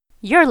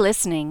You're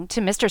listening to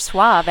Mr.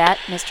 Suave at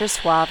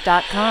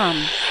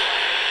MrSuave.com.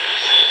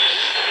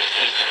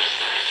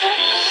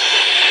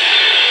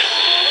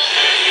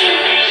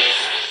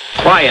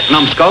 Quiet,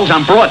 numbskulls,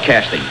 I'm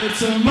broadcasting.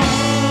 It's a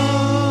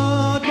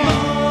mod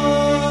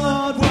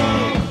world.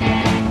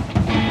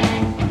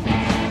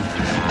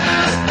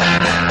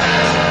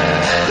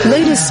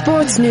 Latest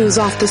sports news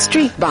off the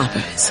street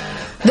boppers.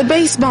 The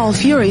baseball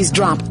Furies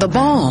dropped the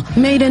ball,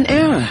 made an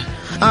error.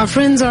 Our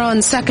friends are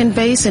on second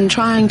base and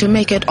trying to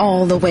make it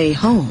all the way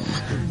home.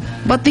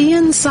 But the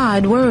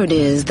inside word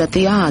is that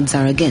the odds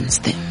are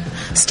against them.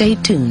 Stay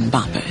tuned,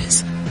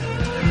 boppers.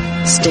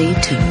 Stay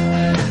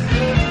tuned.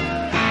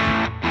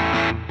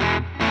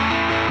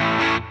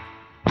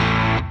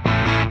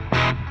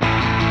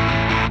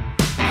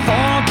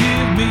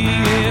 Forgive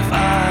me if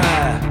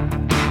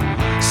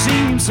I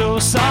seem so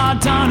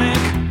sardonic.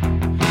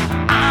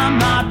 I'm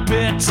not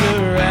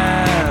bitter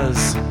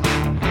as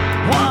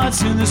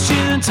what's in this gin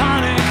and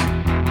tonic.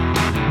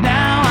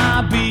 Now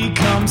I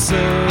become so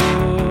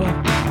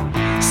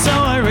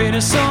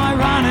irate, so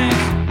ironic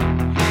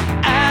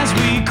as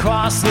we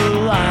cross the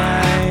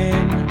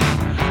line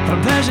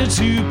from pleasure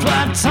to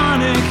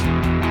platonic.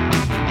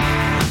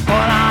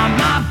 But I'm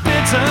not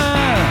bitter,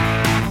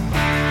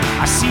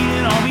 I've seen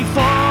it all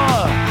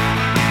before.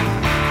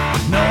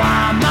 No,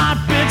 I'm not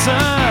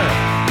bitter,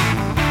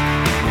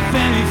 if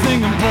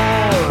anything I'm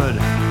bored.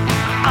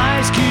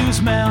 Ice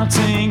cubes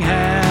melting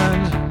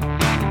hand,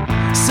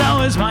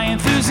 so is my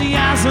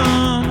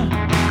enthusiasm.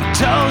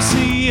 Toast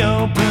the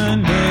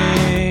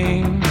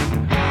opening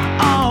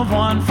of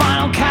one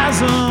final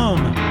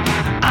chasm.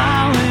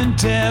 I'll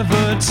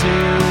endeavor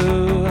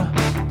to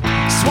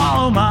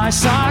swallow my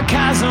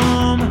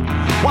sarcasm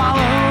while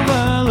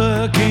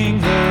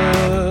overlooking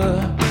the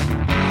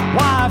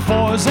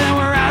why-fors and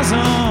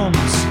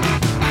whereasms.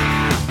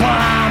 But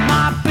I'm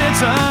not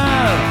bitter,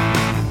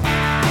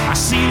 I've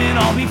seen it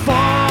all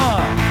before.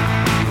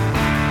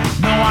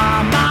 No,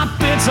 I'm not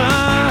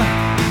bitter,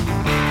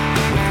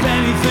 if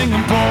anything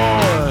I'm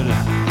bored.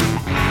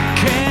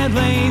 Can't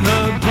lay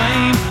the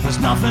blame, there's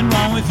nothing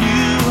wrong with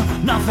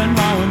you, nothing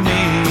wrong with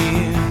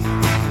me.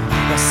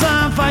 But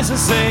suffice to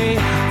say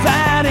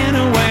that in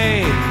a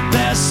way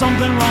there's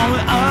something wrong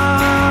with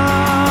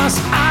us.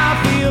 I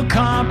feel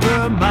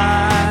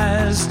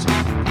compromised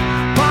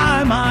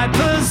by my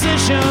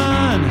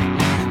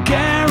position,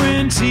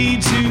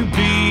 guaranteed to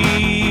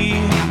be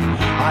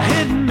a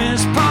hit and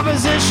miss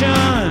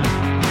proposition.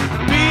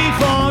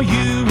 Before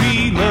you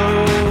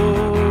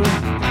reload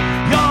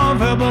your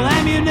verbal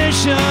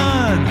ammunition,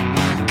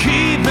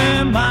 keep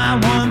in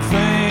mind one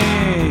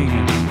thing: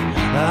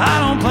 I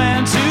don't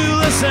plan to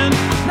listen,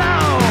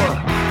 no,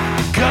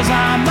 'cause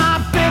I'm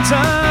not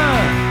bitter,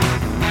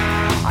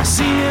 I've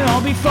seen it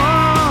all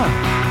before.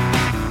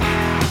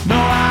 No,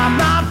 I'm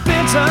not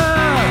bitter,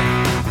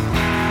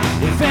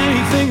 if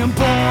anything I'm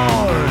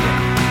bored.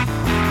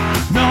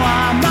 No,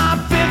 I'm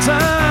not bitter,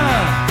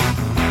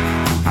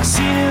 I've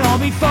seen it all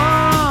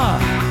before.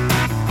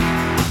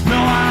 No,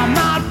 I'm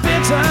not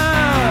bitter,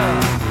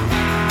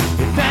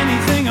 if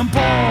anything I'm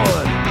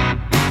bored.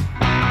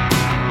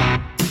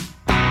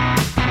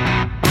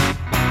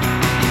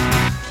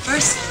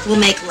 First, we'll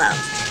make love.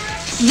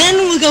 Then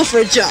we'll go for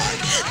a jog.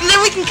 And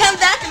then we can come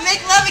back and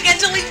make love again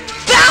till we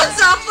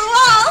bounce off the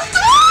walls.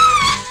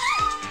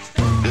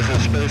 This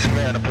is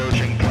Spaceman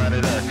approaching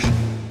Planet X.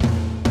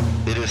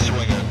 It is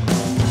swinging.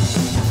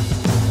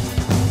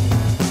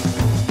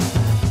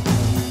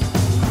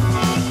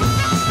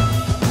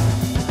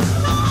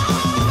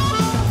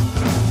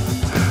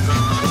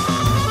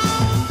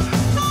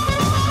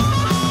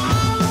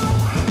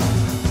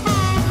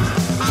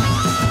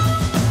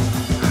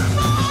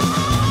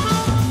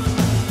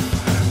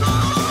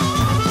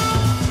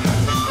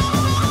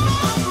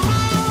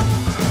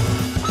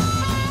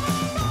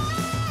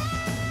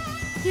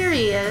 Here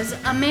he is,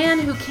 a man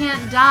who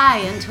can't die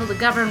until the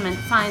government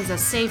finds a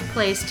safe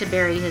place to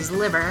bury his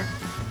liver,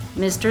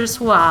 Mr.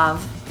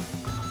 Suave.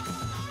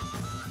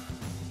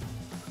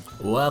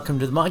 Welcome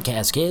to the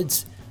Modcast,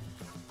 kids.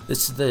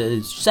 This is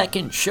the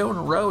second show in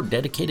a row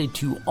dedicated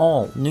to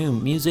all new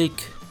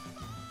music.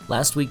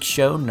 Last week's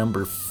show,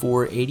 number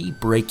 480,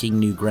 Breaking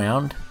New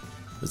Ground,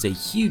 was a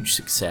huge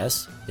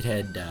success. It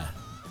had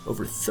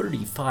over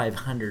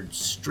 3,500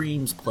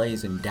 streams,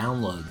 plays, and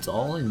downloads,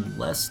 all in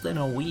less than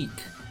a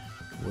week,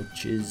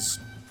 which is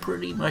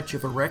pretty much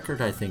of a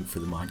record, I think, for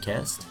the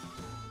Modcast.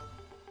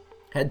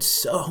 Had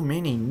so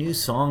many new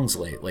songs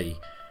lately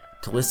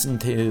to listen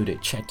to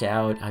check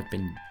out. I've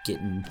been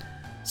getting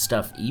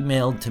stuff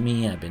emailed to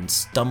me. I've been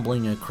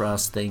stumbling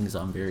across things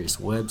on various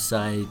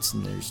websites,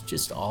 and there's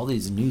just all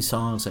these new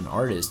songs and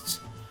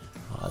artists.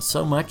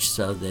 So much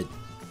so that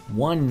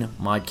one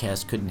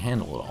Modcast couldn't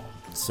handle it all.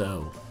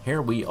 So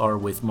here we are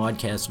with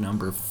Modcast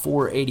number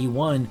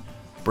 481,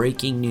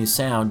 Breaking New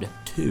Sound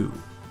 2.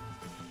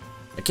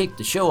 I kicked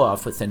the show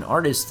off with an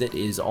artist that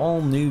is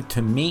all new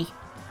to me.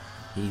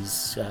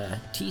 He's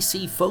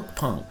TC Folk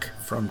Punk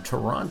from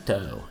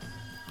Toronto,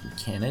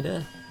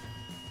 Canada.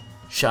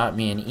 Shot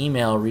me an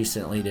email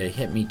recently to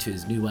hit me to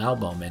his new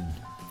album, and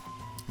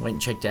Went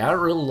and checked it out.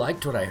 Really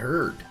liked what I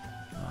heard.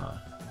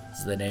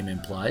 As the name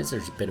implies,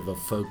 there's a bit of a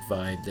folk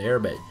vibe there,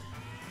 but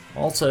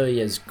also he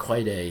has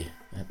quite a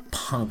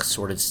punk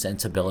sort of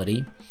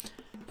sensibility.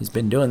 He's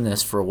been doing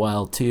this for a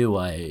while too.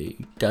 I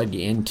dug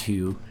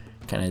into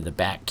kind of the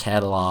back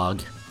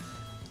catalog,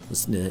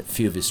 listened to a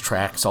few of his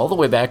tracks all the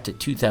way back to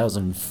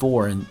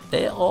 2004, and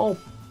they all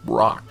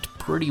rocked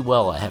pretty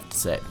well, I have to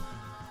say.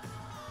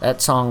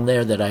 That song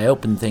there that I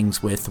opened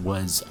things with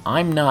was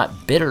I'm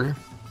Not Bitter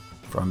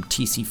from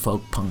TC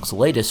Folk Punk's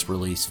latest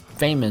release,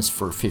 Famous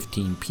for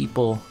 15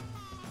 People.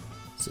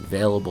 It's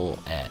available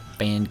at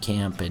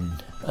Bandcamp,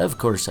 and of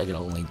course I got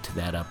a link to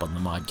that up on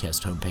the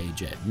Modcast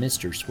homepage at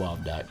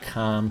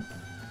MrSuave.com.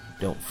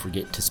 Don't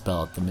forget to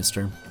spell out the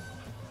Mr.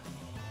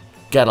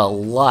 Got a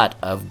lot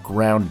of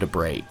ground to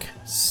break,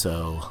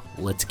 so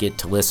let's get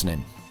to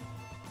listening.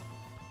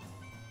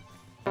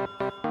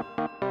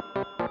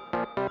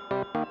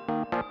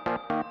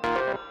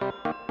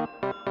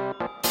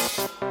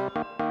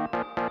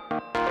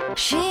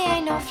 She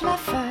ain't no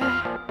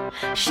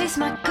fluffer, she's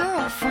my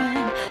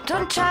girlfriend.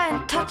 Don't try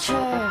and touch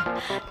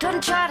her,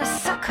 don't try to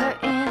suck her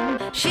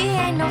in. She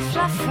ain't no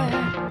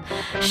fluffer,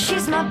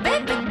 she's my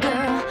baby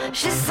girl.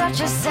 She's such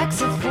a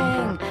sexy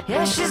thing,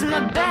 yeah, she's my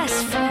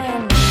best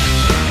friend.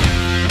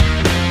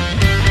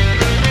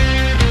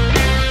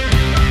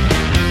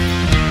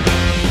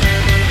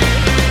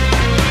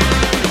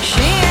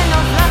 She ain't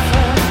no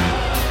fluffer,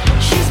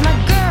 she's my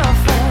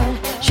girlfriend.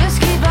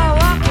 Just keep on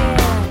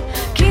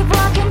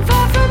walking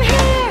far from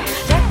here.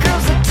 That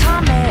girl's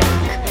atomic,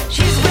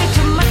 she's way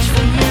too much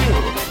for you.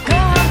 Go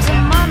home to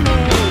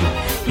mommy,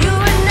 you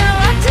would know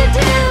what to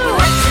do.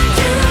 What to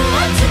do,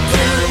 what to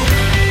do.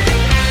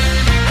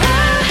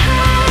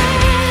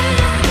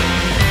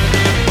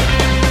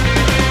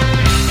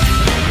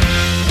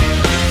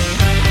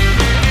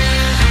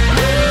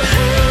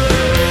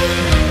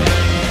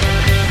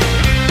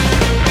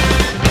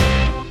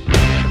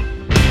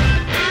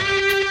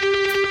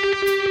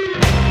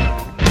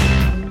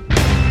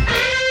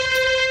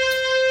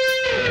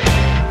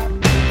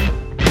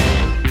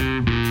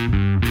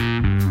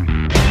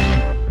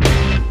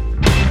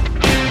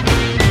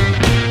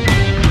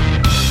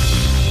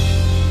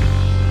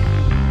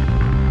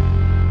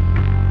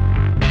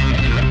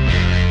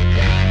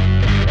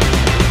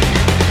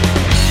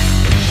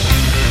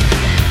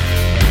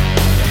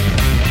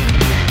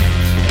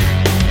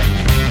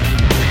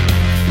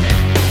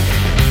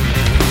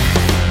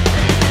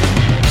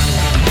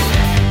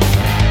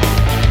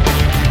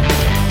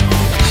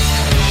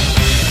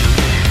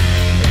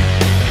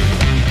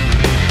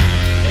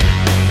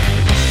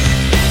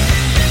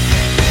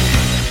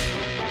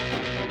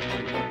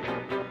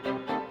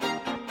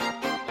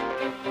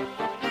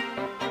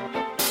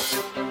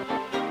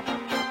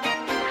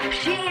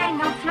 She ain't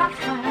no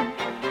fluffer,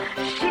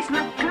 she's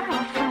my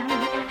girlfriend.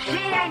 She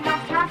ain't no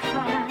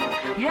fluffer,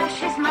 yeah,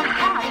 she's my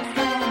hot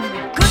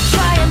friend. Go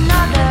try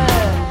another,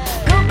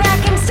 go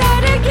back and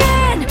start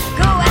again.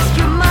 Go ask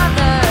your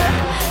mother,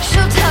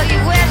 she'll tell you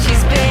where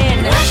she's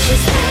been. Where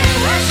she's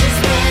been, where she's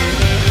been.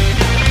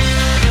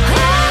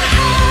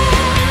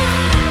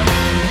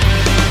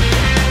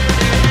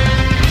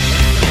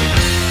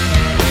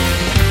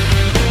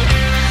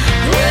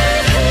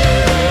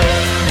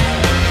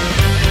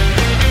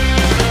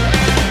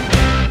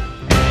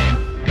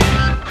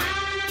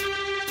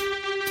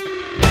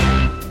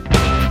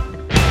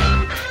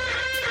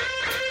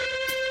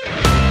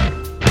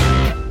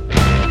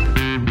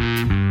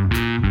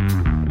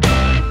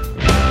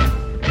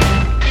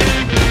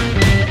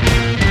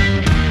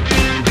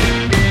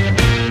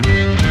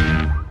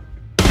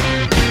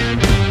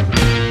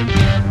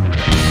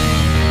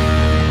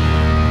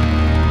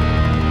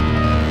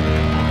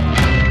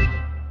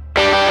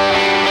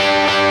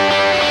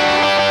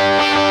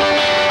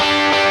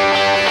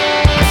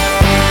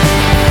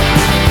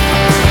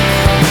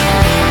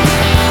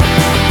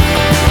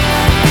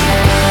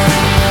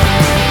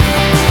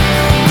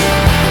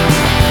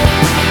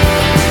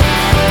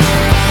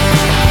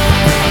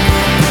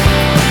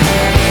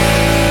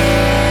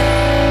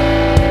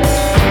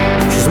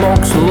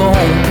 Smokes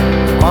alone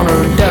on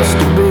her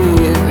dusty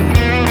bed.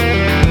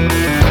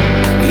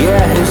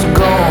 Yeah, he's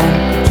gone,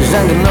 she's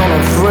hanging on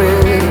a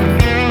thread.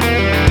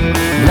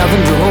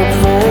 Nothing to hope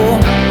for,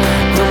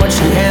 too much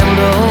to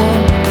handle.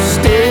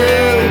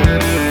 Still,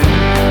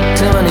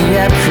 too many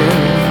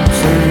options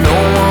and no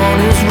one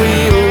is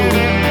real.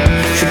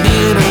 She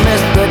didn't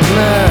miss that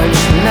much,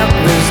 not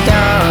this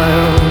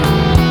time.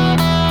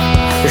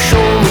 The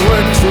shoulder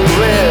worked to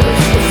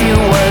rest, a few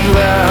white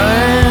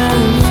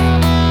lines.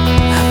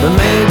 But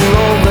maybe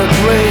all that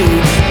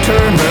rage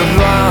turned her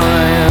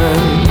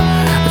blind.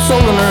 It's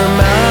all in her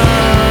mind.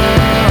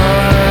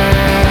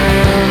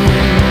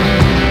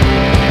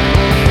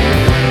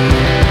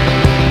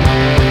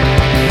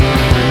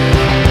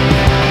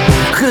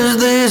 'Cause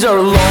these are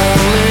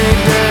lonely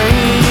days.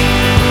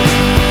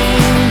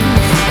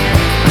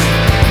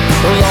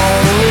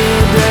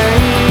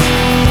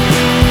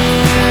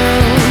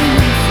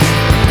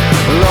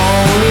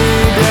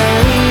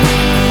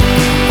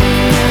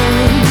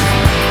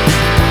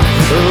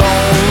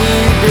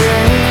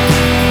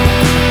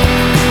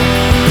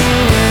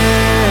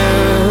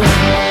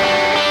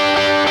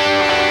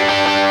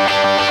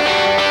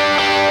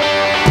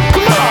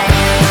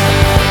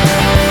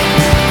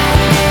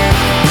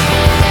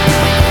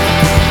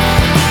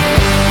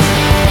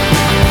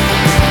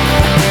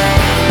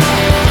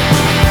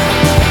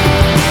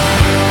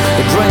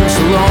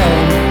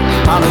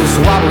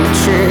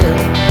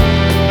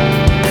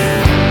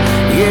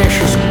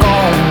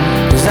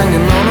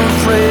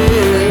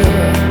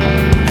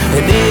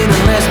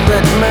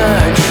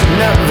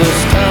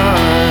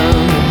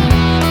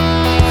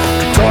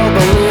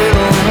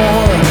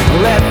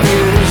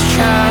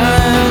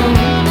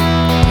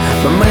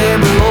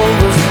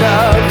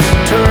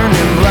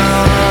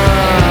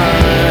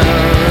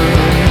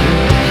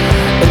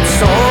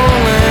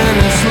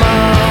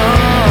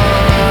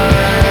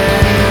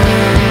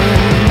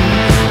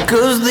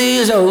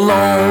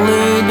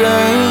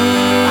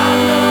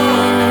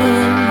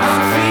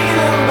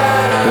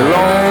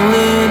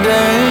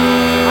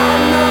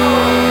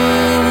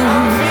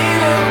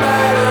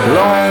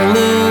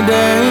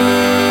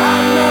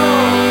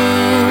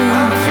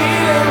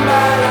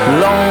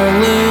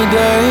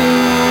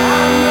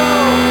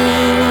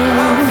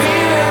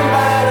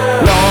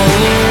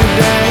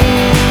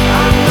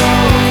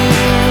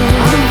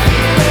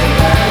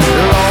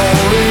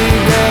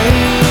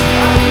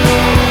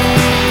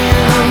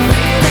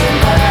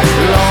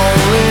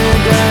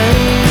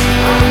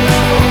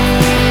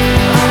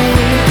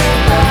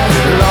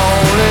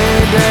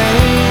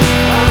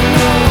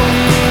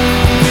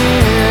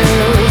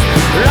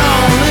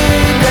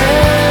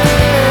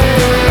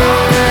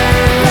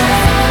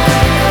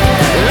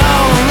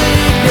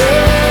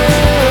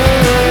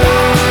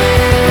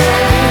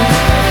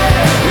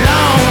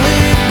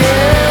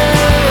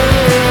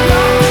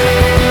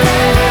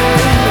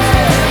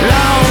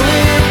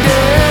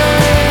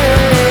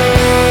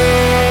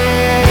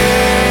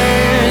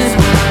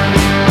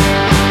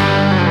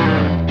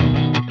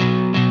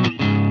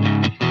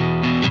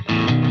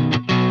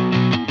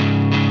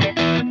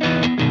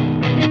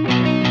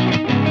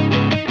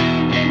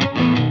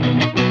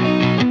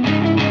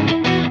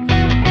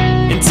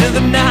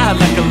 of the night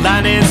like a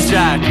lightning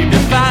strike. You've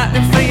been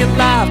fighting for your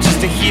life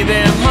just to hear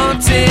them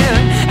haunting.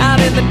 Out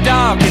in the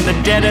dark, in the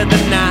dead of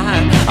the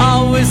night,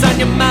 always on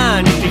your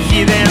mind, you can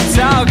hear them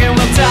talking.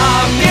 Well,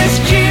 talk is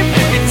cheap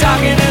if you're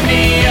talking to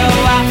me.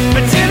 Oh,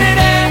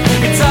 opportunity,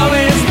 it's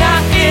always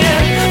knocking.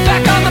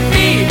 Back on the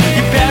beat,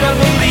 you better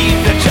believe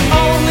that your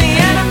only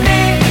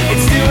enemy,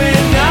 it's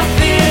doing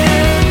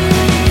nothing.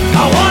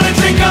 I wanna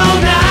drink all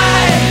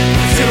night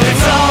till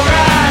it's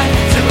alright,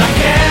 till I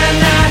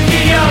cannot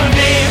hear your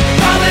name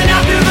calling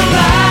out through the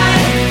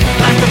light,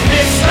 like a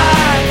fish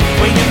slide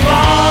when you're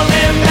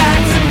falling back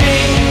to me.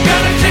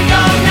 Gonna drink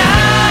all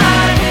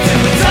night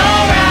till it's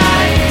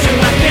alright, till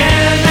I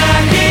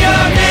cannot hear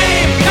your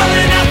name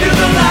calling out through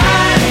the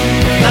light,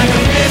 like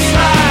a fish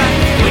slide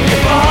when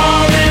you're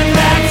falling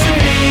back to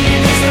me.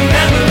 Just a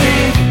memory.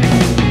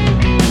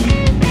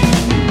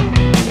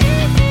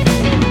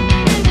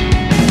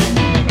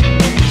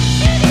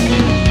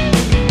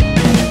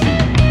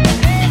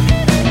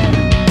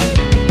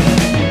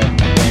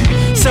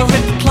 So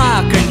hit the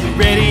clock, are you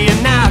ready or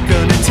not?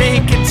 Gonna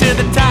take it to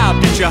the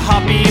top, get your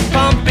heartbeat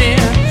pumping.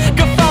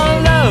 Go fall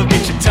in love,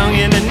 get your tongue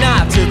in a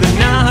knot, till the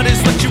knot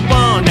is what you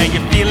want, now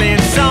you're feeling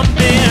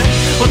something.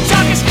 Well,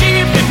 talk is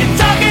cheap if you're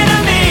talking to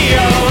me.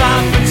 Oh,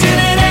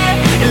 opportunity,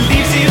 it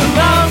leaves you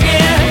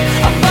longing.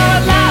 A full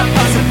life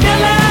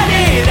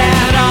possibility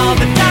that all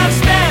the time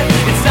spent,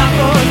 it's not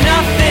for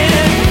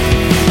nothing.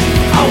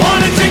 I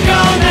wanna drink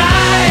all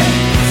night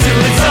till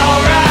it's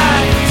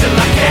alright, till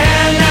I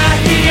cannot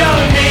hear your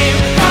name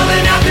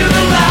calling out through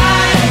the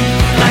light,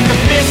 like a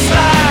fish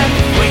slide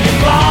when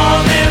you're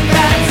falling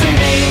back to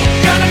me.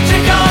 Gonna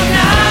drink all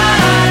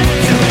night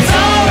till it's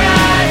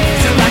alright,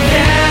 till I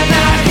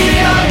cannot hear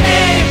your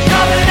name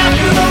calling out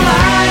through the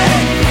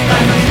light,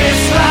 like a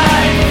fish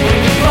slide when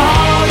you're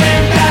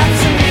falling back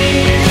to me.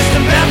 Just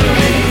a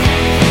memory.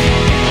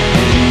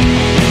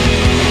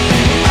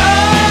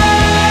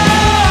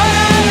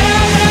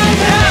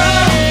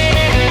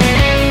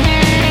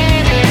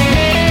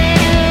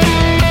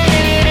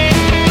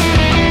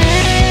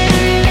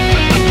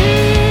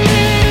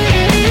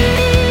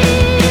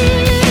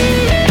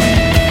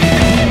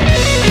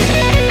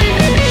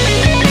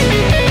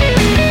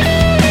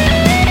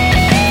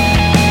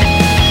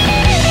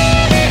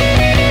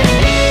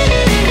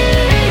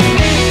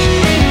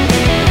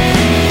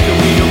 Can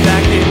we go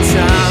back in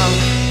time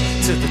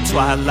to the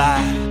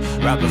twilight,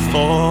 right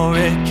before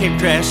it came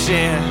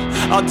crashing,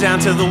 all down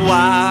to the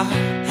wire,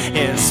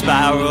 in a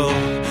spiral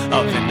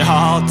of an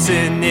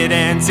alternate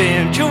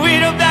ending. Can we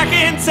go back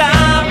in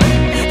time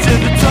to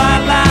the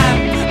twilight,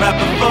 right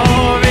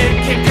before it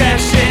came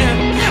crashing,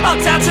 all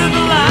down to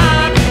the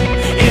line,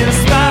 in a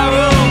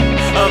spiral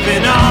of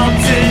an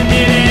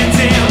alternate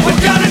ending.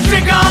 We're gonna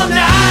drink all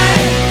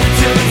night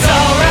till it's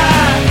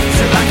alright,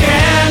 till I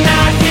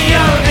cannot hear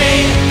your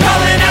name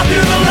calling out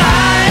through the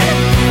light,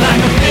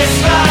 like a fish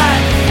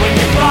slide when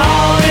you're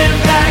falling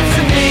back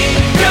to me.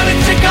 Gonna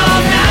drink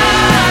all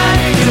night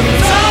till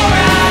it's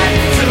alright,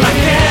 till I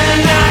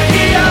cannot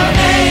hear your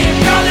name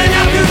calling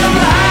out through the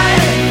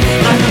light,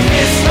 like a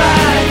fish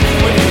slide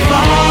when you're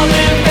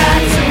falling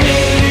back to me.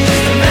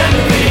 Just a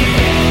memory.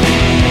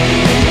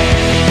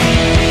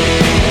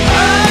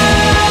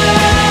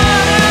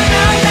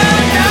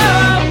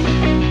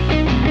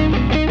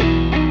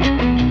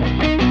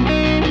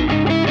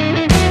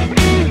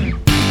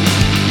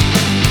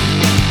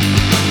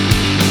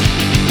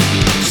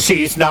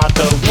 She's not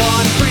the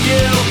one for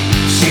you.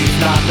 She's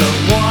not the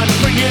one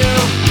for you.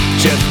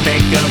 Just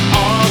think of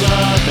all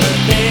of the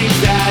things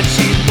that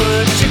she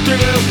put you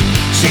through.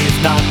 She's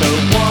not the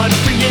one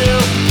for you.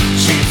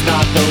 She's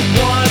not the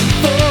one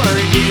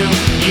for you.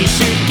 You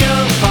should go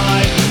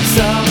find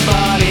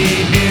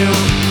somebody new.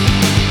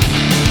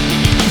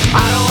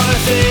 I don't wanna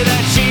say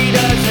that she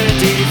doesn't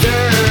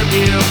deserve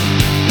you.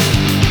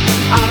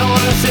 I don't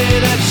wanna say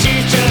that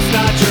she's just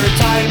not your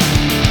type.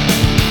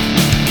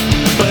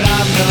 But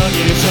I've known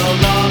you so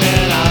long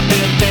and I've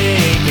been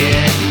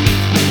thinking,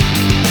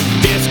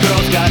 this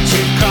girl's got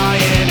you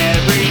crying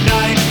every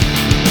night.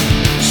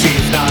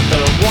 She's not the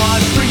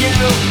one for you.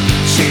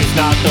 She's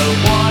not the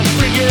one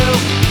for you.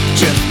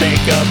 Just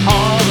think of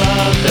all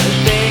of the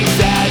things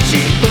that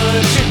she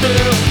put you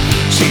through.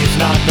 She's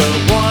not the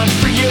one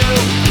for you.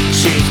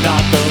 She's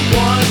not the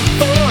one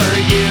for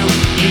you.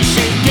 You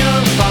should go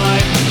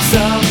find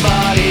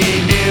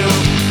somebody new.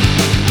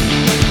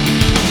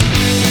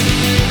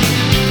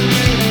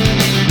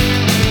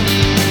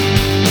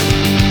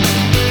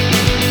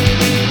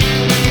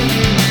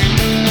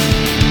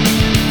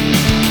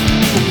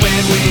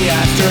 When we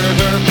asked her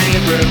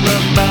favorite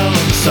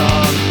Ramones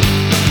song,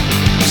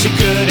 she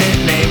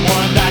couldn't name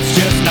one, that's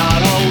just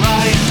not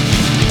alright.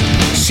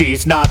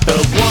 She's not the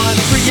one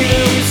for you.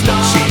 She's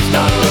not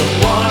the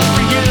one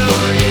for you.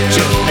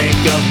 Just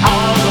think of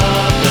all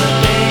of the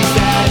things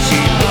that she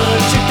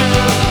put you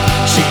through.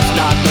 She's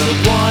not the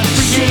one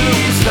for you.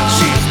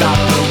 She's not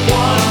the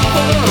one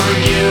for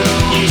you.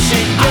 You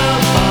should go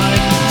find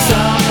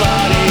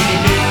somebody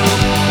new.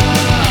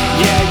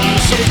 Yeah, you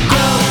should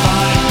go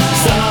find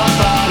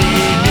somebody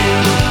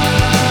new.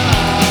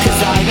 'Cause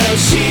I know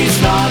she's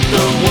not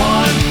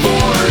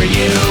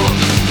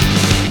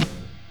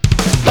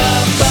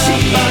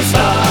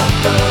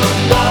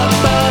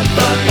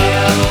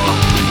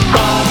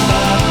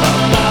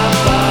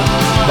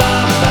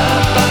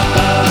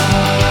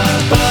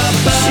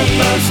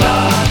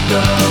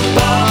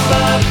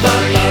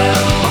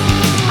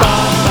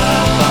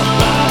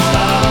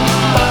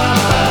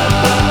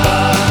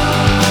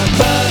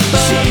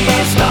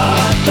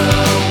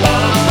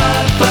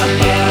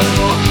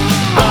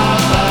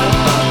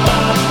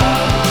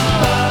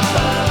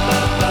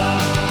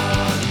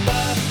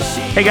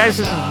Hey guys,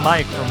 this is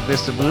Mike from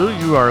Vista Blue.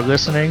 You are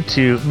listening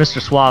to Mr.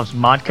 Suave's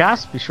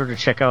Modcast. Be sure to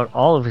check out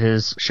all of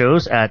his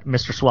shows at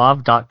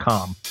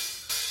mrsuave.com.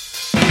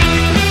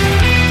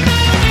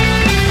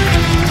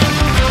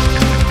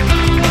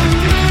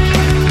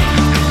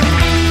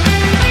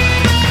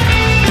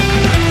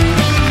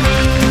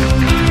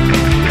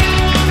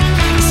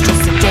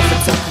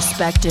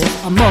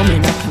 A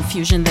moment of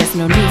confusion, there's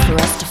no need for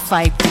us to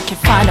fight. We can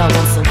find our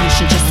own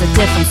solution, just a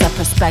difference of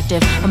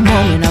perspective. A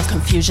moment of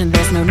confusion,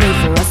 there's no need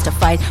for us to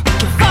fight. We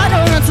can find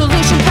our own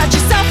solution, pat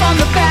yourself on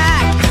the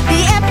back.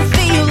 The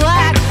empathy you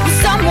lack with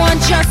someone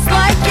just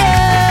like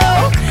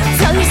you.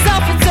 Tell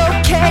yourself it's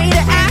okay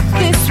to act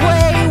this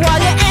way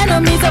while your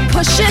enemies are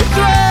pushing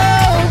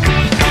through.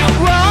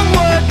 Wrong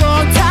word,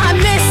 wrong time,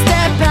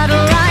 misstep out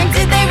of line.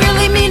 Did they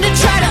really mean to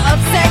try to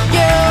upset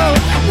you?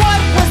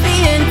 What was the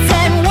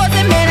intent? Was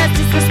it meant as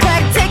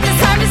disrespect? Take the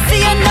time to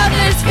see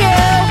another's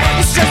view.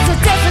 It's just a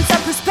difference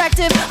of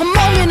perspective, a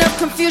moment of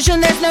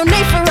confusion. There's no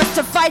need for us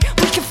to fight.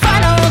 We can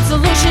find our own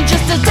solution.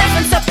 Just a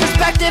difference of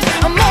perspective,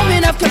 a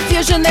moment of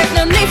confusion. There's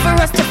no need for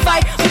us to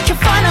fight. We can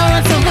find our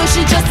own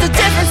solution. Just a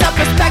difference of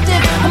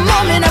perspective, a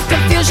moment of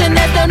confusion.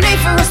 There's no need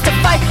for us to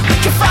fight. We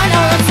can find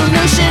our own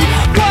solution.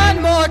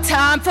 One more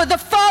time for the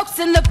folks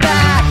in the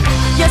back.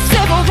 Your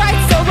civil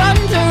rights are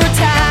under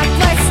attack.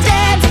 Let's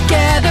stand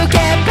together,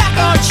 get back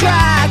on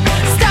track.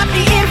 Stop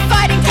the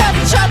infighting, cut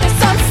each other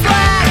some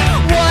slack.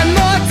 One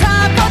more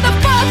time for the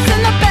folks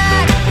in the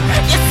back.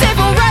 Your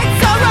civil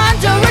rights are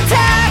under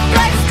attack.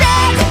 Let's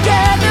stand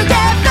together,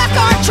 get back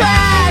on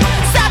track.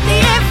 Stop the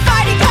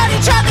infighting, cut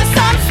each other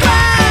some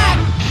slack.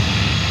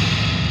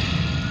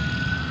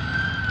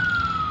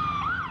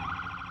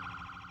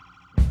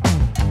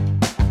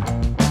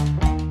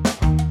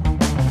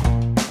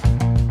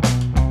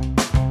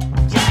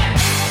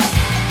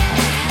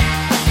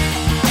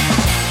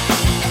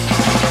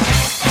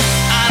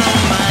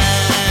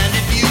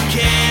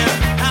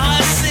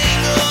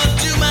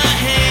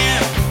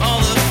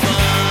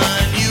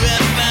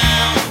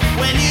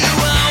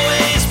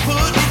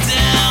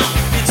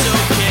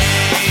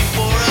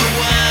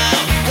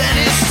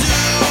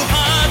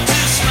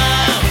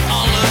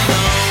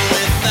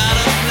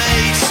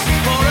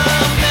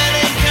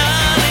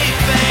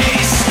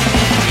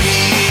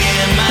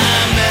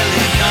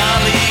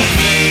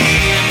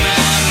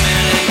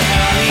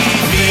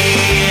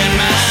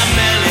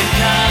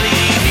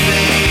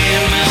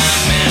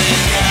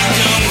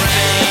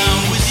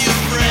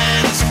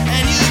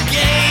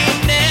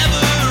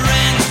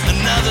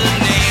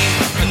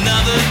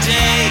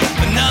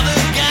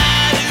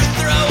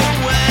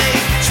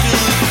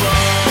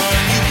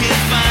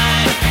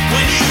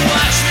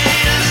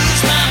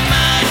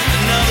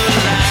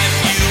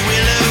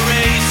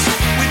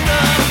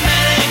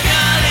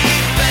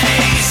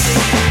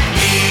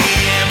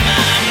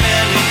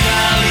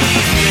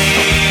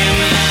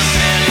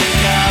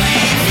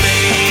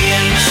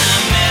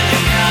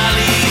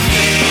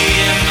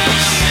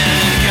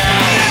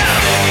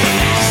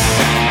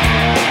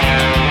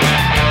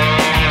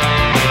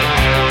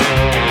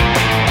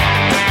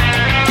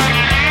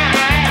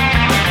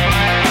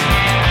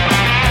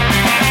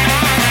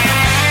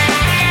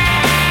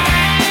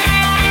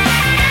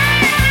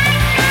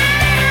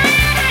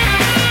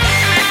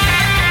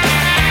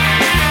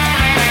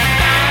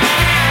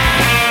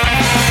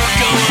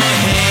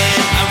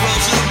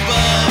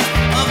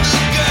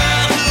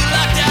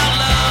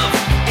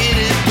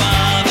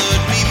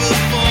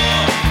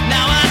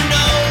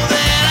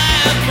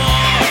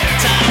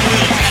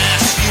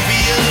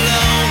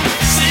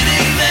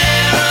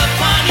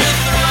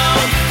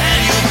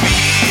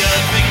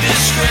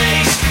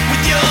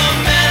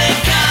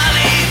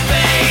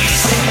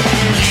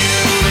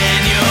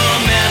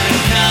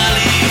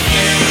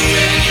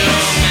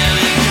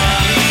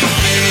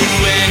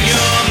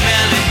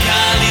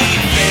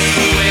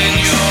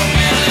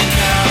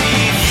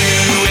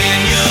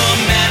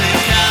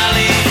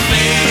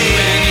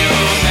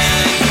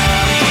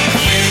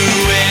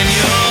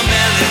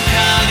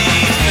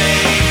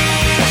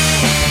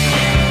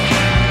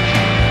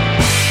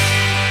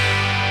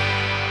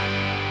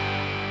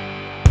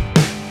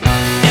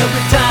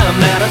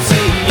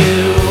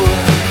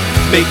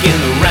 making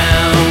the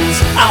rounds.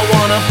 I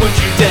wanna put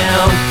you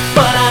down,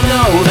 but I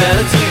know that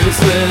it's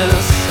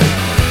useless.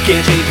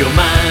 Can't change your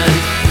mind,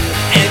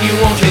 and you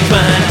won't change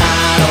mine.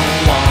 I don't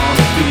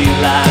wanna be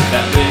like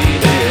that,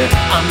 baby.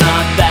 I'm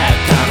not that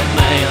kind of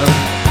man.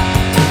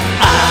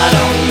 I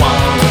don't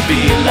wanna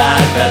be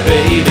like that,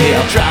 baby.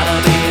 I'll try to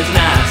be as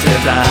nice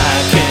as I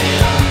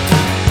can.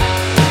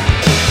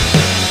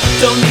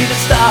 Don't need to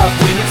stop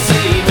when you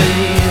see me.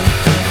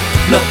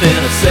 Nothing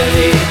to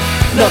say,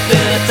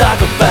 nothing to talk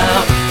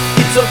about.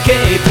 It's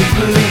okay, please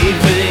believe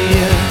me.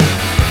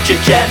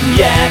 Chit-chat and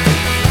yak,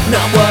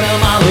 not what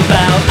I'm all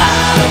about.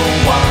 I don't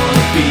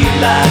wanna be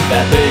like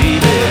that,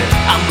 baby.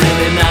 I'm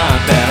really not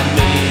that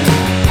mean.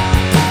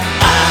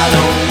 I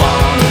don't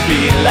wanna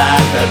be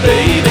like that,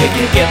 baby.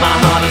 Can't get my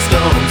heart of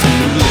stone to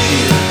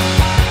leave.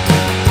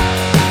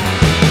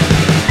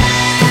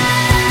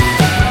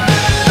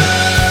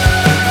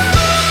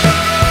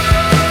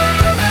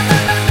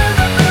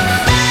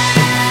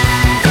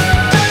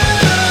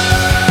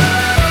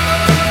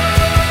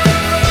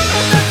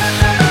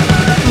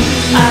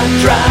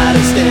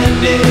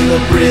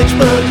 bridge,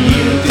 but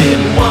you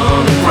didn't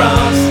want to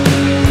cross.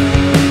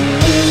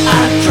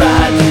 I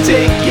tried to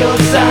take your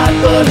side,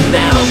 but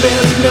now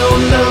there's no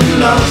love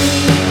lost.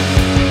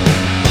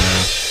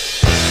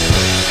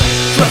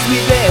 Trust me,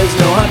 there's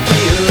no hard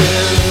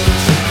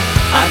feelings,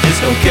 I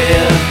just don't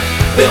care.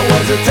 There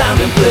was a time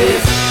and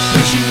place.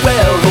 Wish you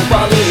well, hope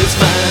all is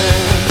fine.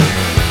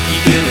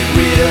 Keeping it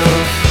real,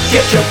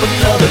 catch up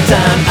another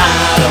time.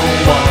 I don't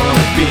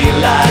wanna be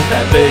like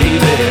that,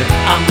 baby.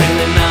 I'm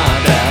really not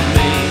that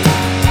mean.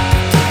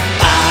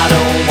 I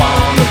don't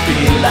wanna be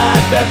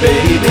like that,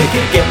 baby.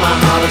 Can't get my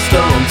heart of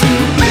stone to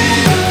bleed.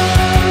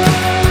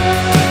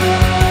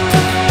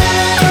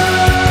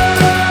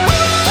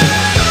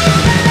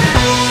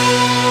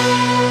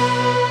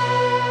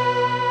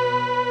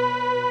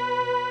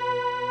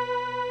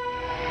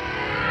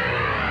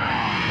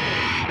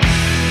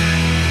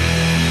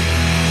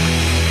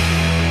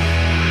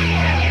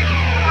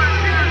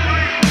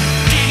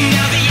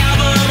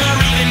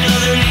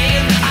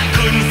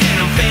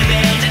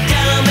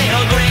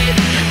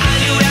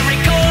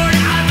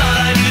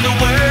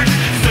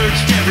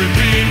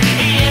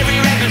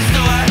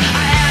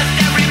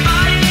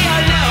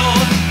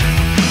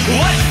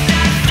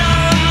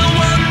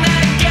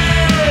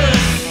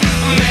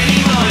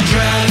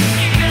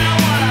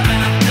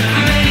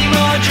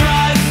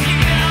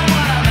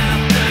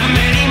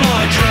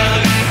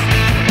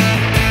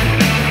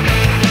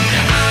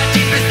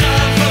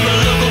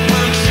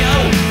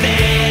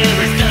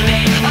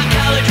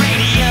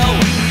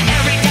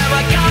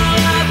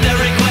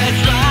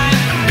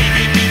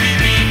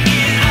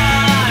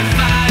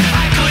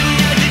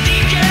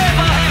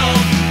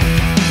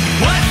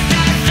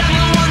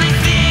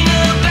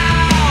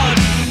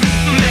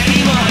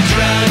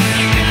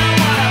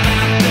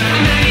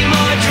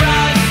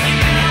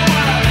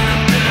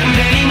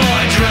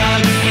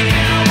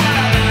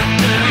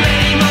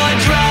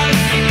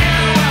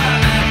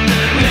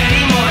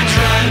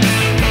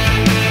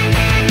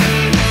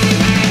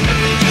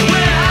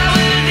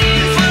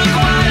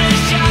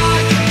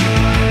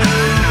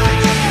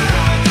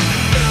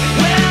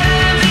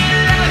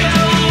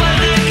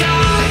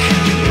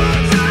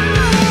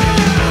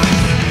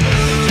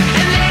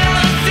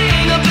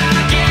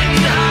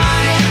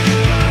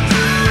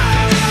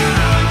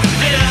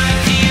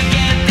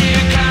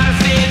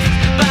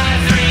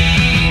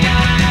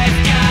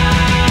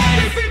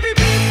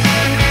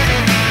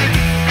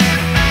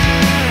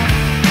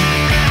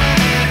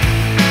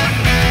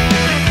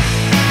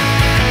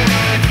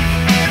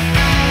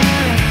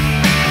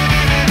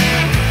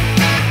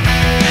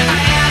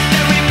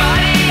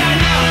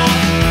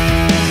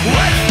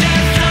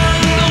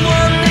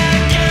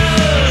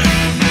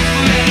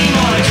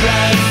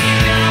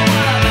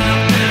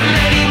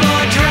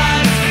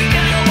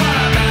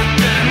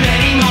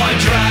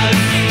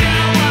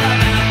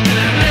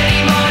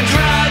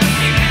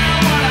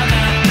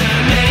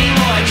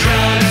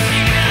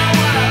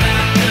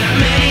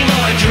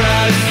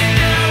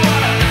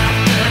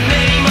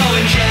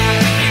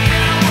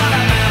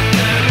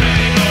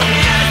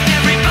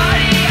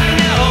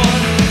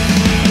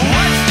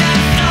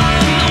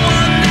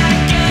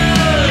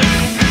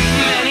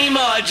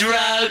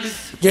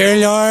 Dear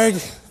Lord,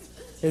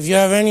 if you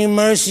have any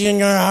mercy in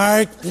your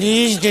heart,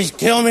 please just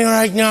kill me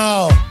right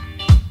now.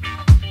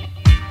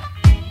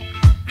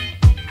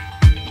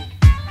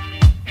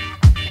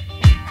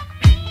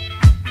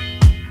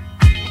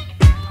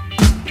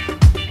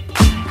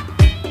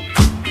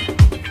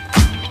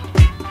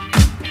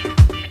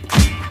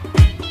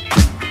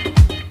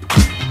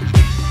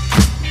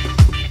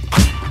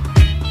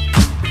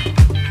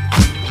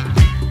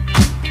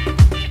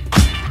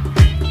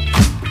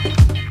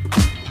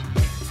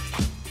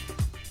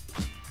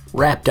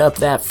 Wrapped up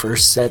that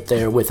first set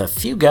there with a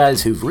few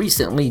guys who've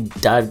recently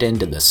dived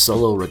into the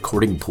solo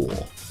recording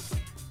pool.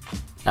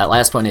 That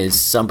last one is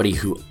somebody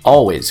who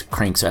always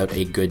cranks out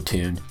a good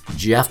tune.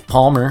 Jeff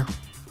Palmer.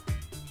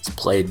 He's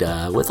played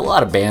with a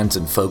lot of bands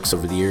and folks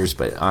over the years,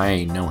 but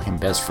I know him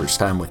best first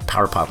time with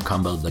power pop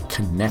combo The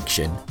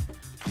Connection.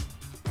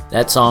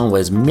 That song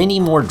was Many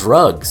More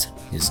Drugs,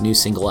 his new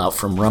single out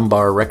from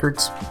Rumbar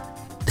Records.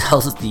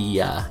 Tells the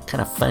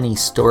kind of funny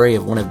story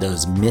of one of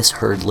those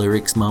misheard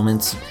lyrics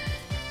moments.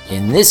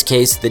 In this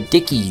case, the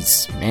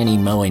Dickies, Manny,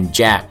 Mo, and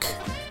Jack,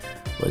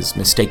 was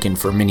mistaken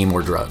for Many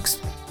More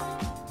Drugs.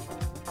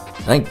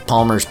 I think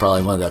Palmer's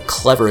probably one of the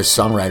cleverest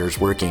songwriters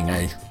working.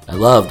 I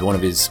loved one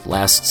of his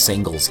last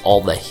singles,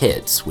 All the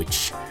Hits,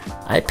 which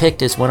I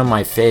picked as one of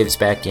my faves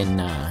back in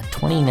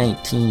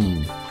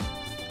 2019.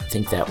 I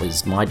think that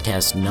was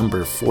Modcast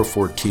number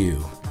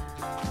 442,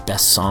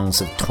 Best Songs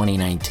of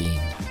 2019.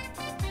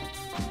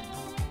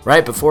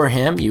 Right before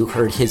him, you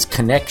heard his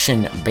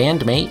Connection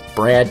bandmate,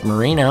 Brad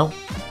Marino,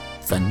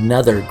 with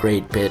another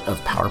great bit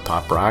of power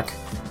pop rock.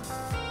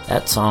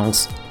 That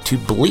song's To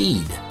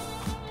Bleed.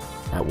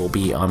 That will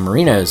be on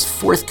Marino's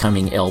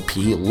forthcoming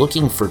LP,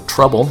 Looking for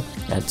Trouble.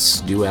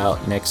 That's due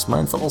out next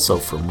month, also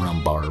from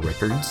Rumbar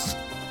Records.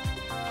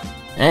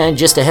 And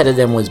just ahead of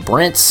them was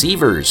Brent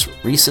Severs,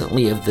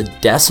 recently of the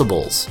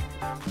Decibels.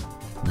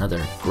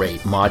 Another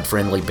great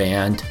mod-friendly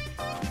band.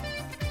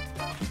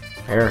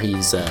 There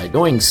he's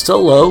going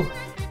solo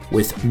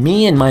with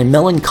Me and My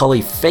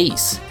Melancholy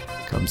Face.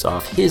 Comes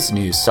off his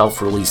new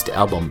self-released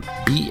album,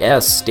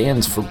 BS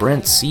stands for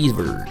Brent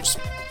Severs.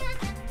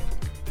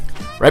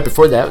 Right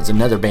before that was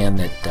another band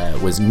that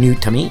was new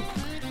to me,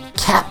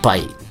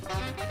 Catbite,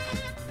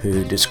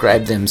 who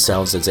described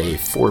themselves as a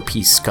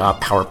 4-piece ska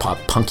power pop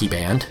punky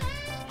band,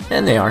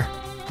 and they are.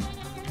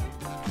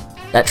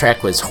 That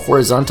track was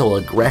Horizontal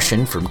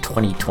Aggression from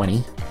 2020,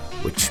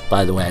 which,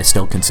 by the way, I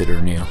still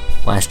consider new.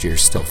 Last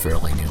year's still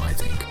fairly new, I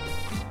think.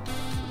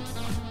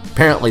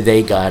 Apparently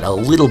they got a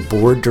little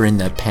bored during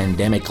the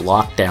pandemic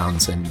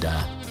lockdowns, and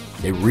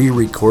they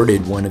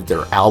re-recorded one of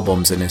their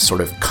albums in a sort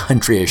of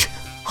countryish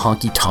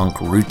honky-tonk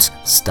roots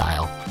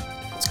style.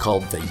 It's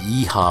called the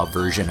Yeehaw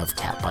version of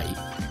Catbite.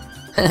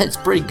 And it's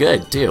pretty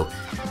good, too.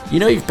 You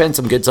know you've been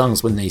some good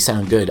songs when they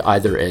sound good,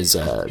 either as,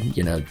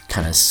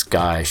 kind of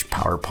ska-ish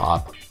power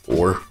pop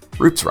or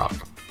roots rock.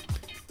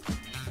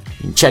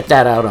 You can check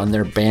that out on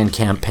their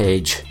Bandcamp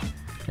page.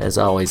 As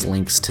always,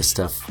 links to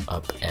stuff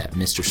up at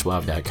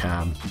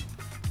MrSuave.com.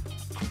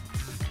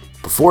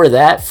 Before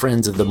that,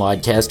 friends of the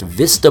Modcast,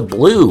 Vista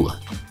Blue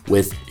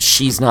with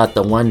She's Not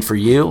the One for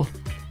You,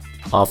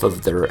 off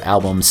of their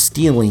album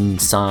Stealing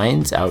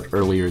Signs, out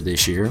earlier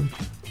this year.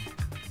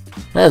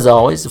 As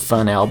always, a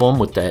fun album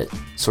with that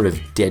sort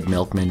of Dead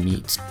Milkmen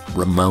meets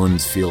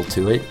Ramones feel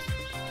to it.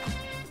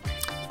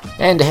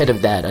 And ahead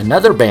of that,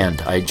 another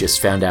band I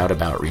just found out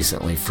about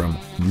recently from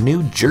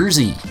New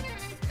Jersey.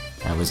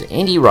 That was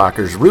indie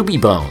rockers Ruby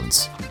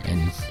Bones,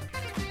 and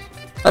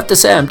I have to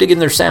say I'm digging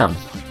their sound.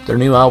 Their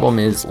new album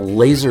is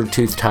Laser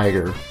Tooth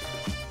Tiger.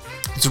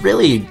 It's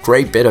really a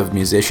great bit of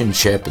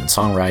musicianship and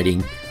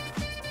songwriting,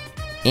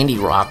 indie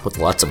rock with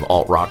lots of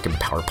alt rock and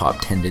power pop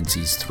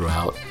tendencies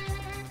throughout.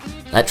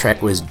 That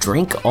track was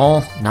Drink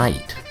All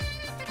Night.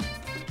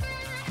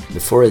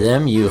 Before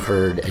them, you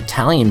heard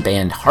Italian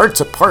band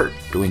Hearts Apart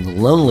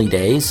doing Lonely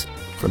Days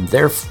from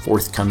their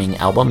forthcoming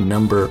album,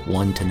 Number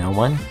One to No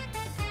One.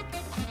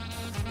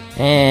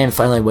 And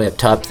finally, way up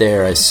top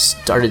there, I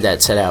started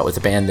that set out with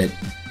a band that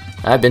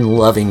I've been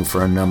loving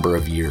for a number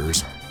of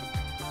years.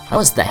 That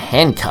was the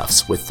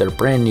Handcuffs with their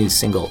brand new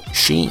single,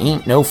 She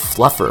Ain't No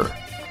Fluffer,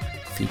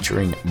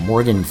 featuring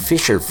Morgan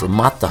Fisher from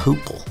Mott the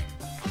Hoople.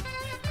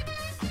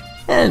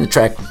 And the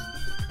track,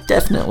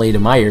 definitely to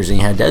my ears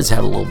anyhow, does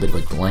have a little bit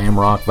of a glam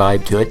rock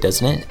vibe to it,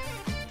 doesn't it?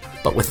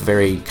 But with a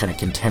very kind of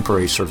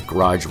contemporary sort of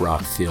garage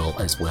rock feel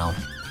as well.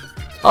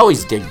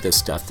 Always dig the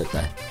stuff that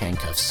the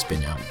Handcuffs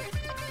spin out.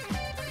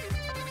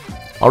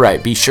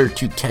 Alright, be sure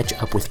to catch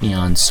up with me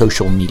on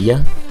social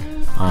media.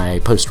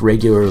 I post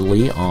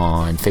regularly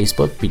on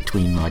Facebook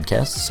between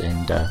Modcasts,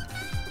 and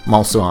I'm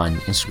also on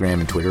Instagram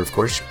and Twitter, of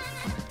course.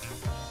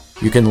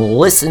 You can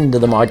listen to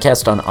the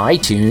Modcast on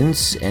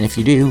iTunes, and if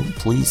you do,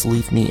 please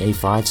leave me a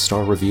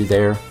 5-star review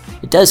there.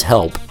 It does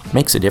help,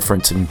 makes a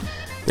difference in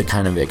the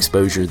kind of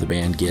exposure the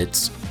band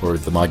gets, or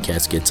the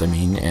Modcast gets, I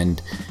mean,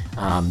 and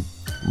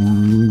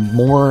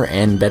more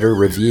and better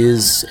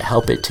reviews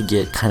help it to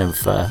get kind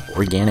of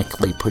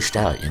organically pushed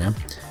out, you know?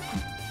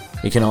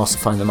 You can also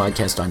find the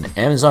Modcast on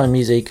Amazon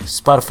Music,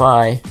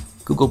 Spotify,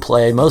 Google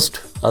Play, most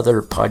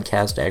other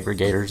podcast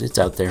aggregators. It's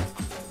out there.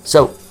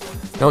 So,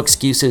 no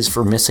excuses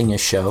for missing a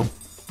show.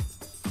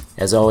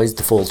 As always,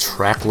 the full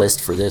track list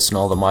for this and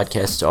all the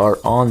Modcasts are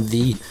on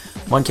the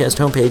Modcast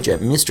homepage at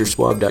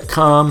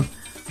MrSuave.com,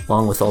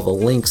 along with all the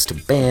links to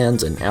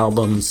bands and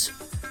albums,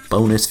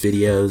 bonus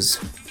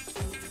videos.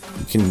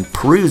 You can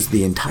peruse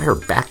the entire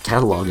back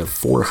catalog of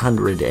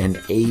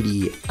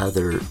 480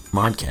 other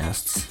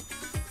Modcasts.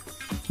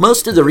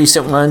 Most of the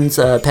recent ones,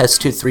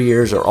 past 2-3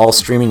 years, are all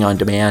streaming on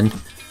demand.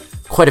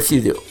 Quite a few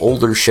of the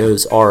older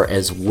shows are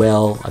as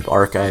well. I've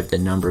archived a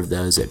number of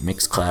those at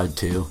Mixcloud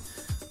too.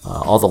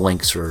 All the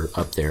links are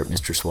up there at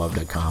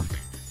MrSuave.com.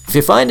 If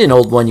you find an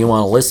old one you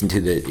want to listen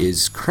to that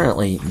is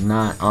currently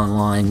not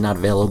online, not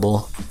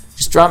available,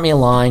 just drop me a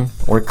line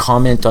or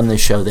comment on the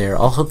show there.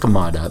 I'll hook a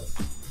mod up.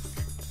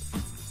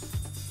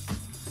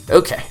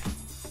 Okay,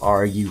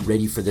 are you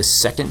ready for the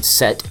second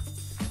set?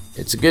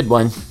 It's a good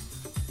one.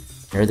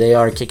 Here they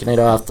are, kicking it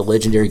off, the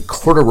legendary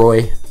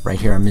Corduroy, right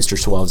here on Mr.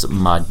 Suave's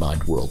Mod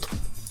World.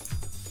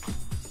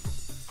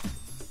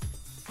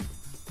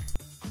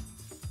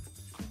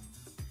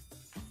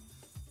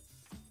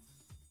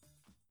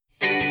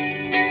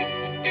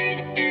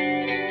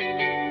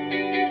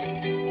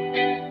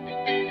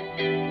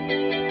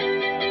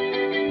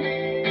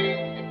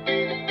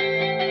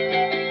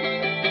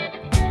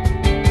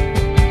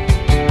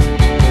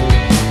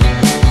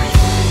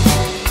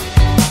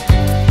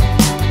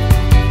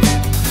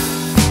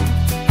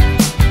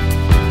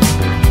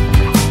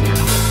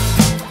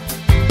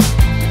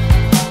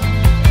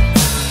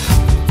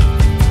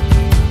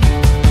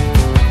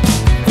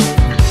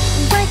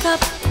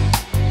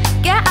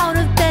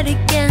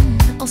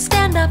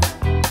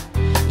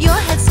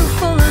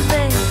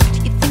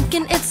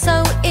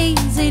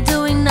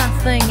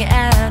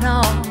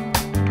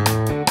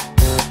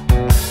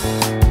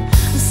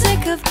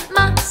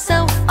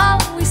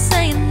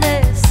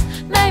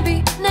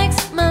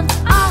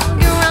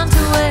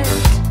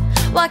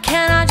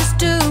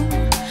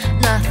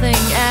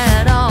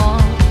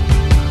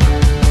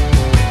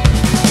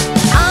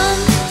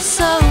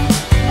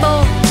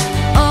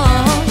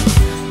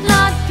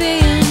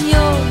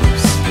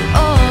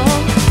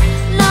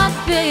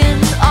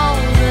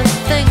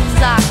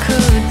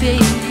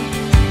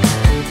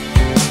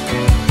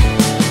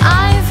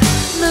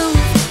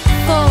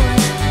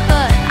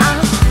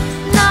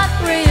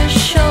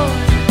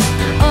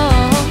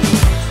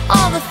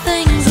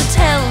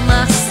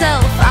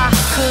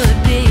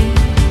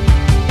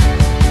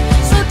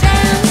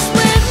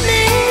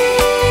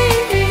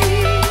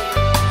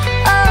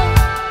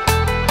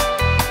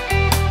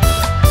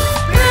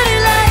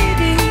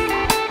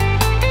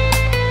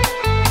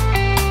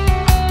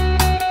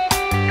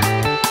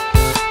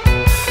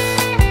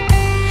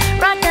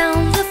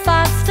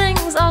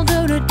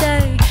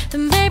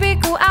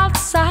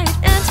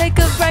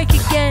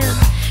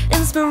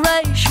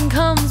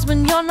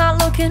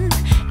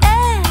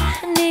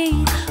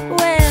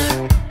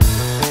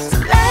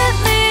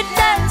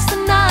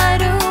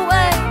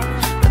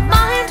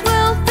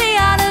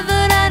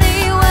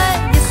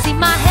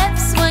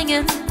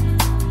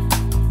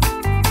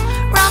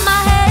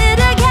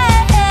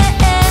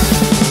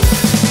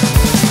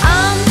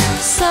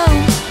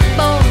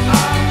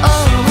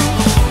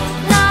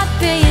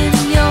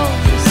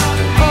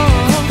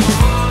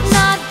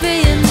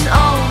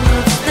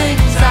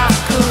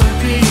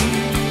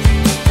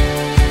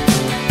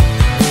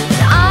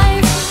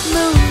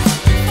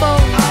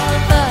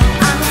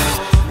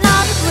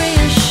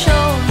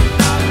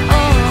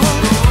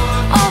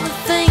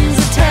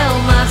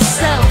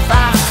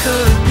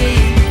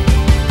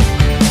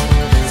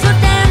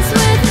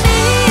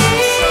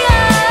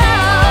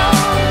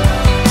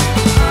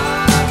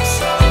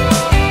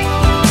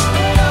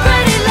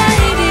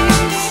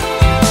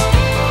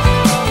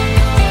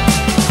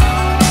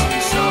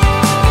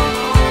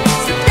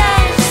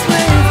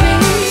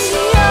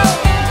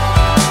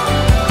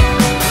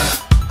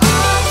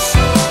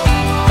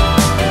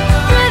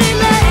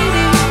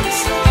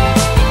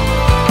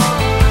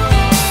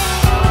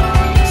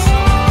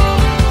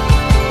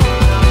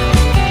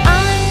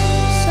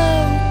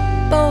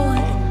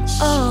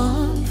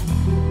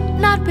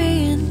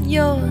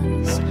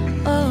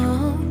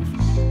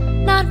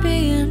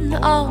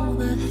 all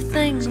the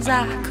things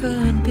I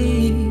could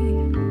be.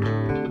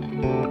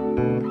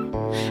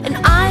 And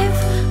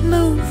I've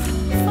moved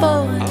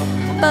forward,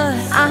 but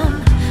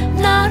I'm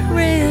not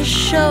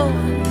reassured.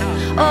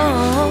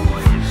 Oh,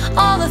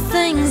 all the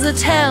things I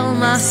tell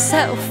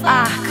myself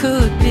I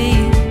could be.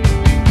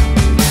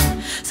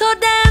 So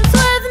dance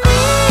with me.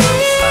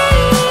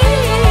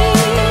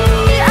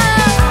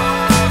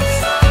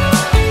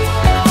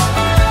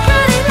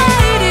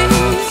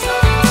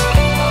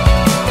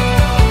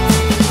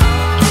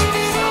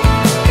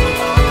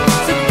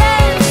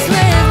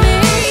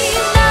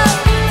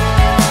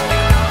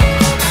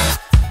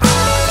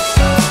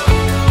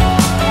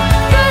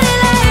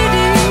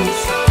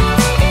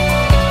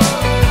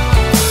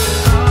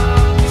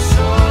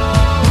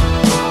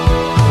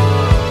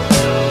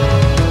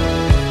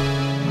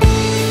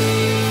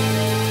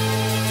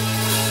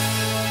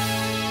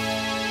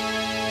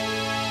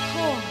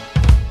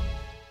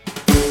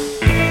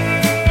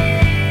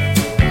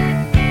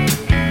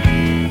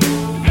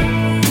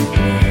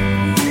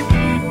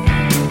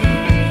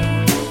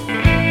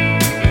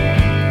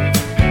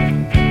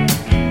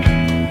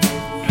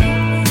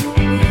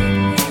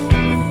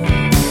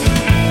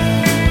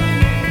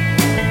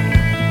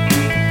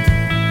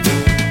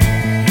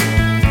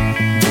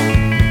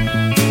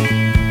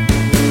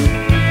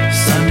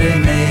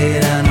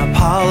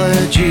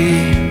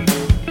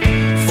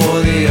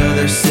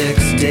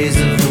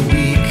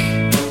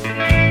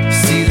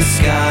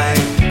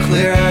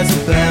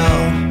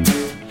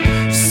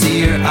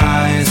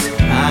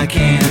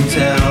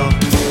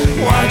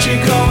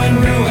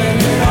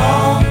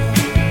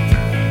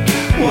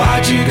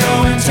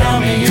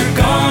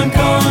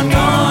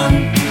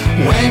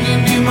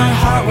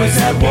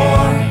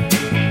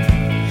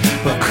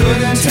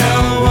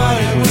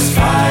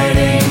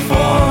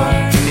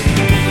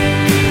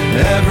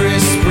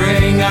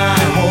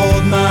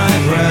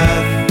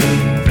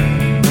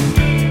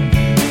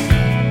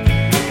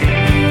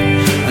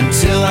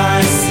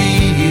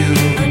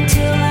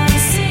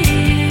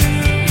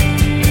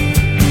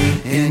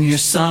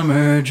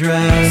 Summer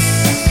dress.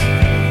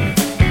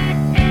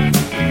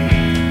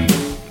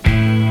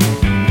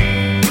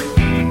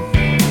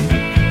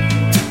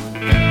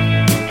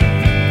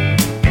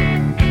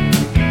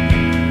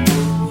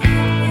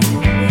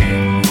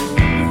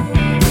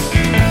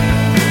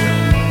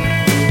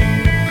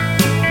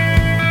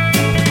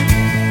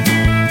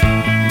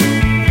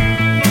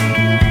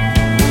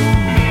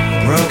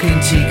 Broken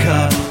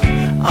teacup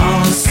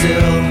on a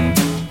sill,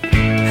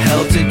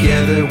 held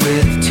together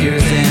with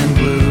tears and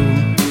glue.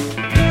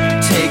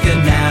 Take a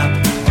nap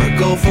or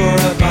go for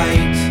a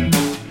bite.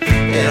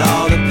 It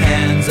all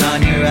depends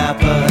on your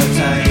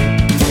appetite.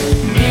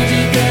 Knee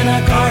deep in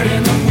a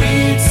garden of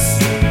weeds,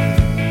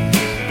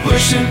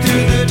 pushing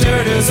through the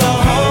dirt is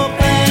all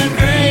hope and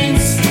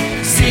grains.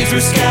 Seeds were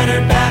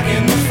scattered back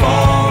in the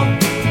fall,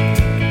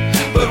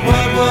 but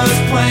what was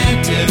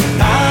planted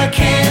I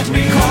can't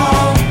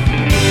recall.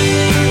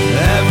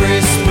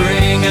 Every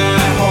spring I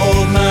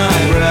hold my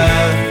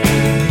breath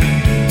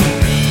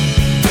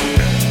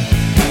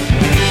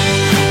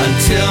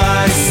until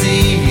I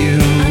see you,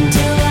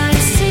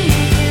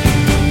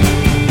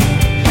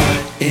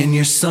 in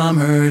your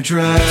summer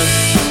dress.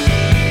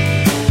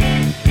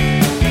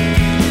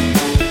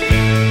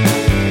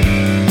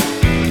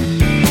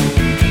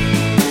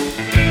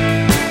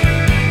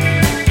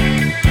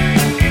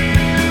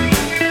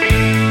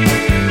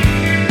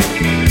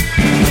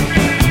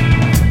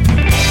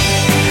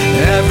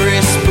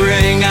 Every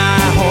spring I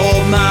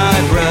hold my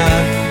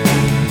breath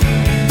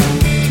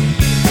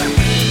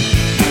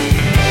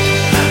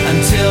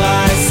until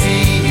I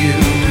see you,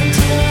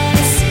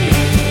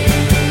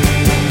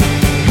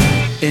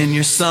 in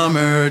your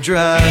summer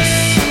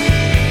dress.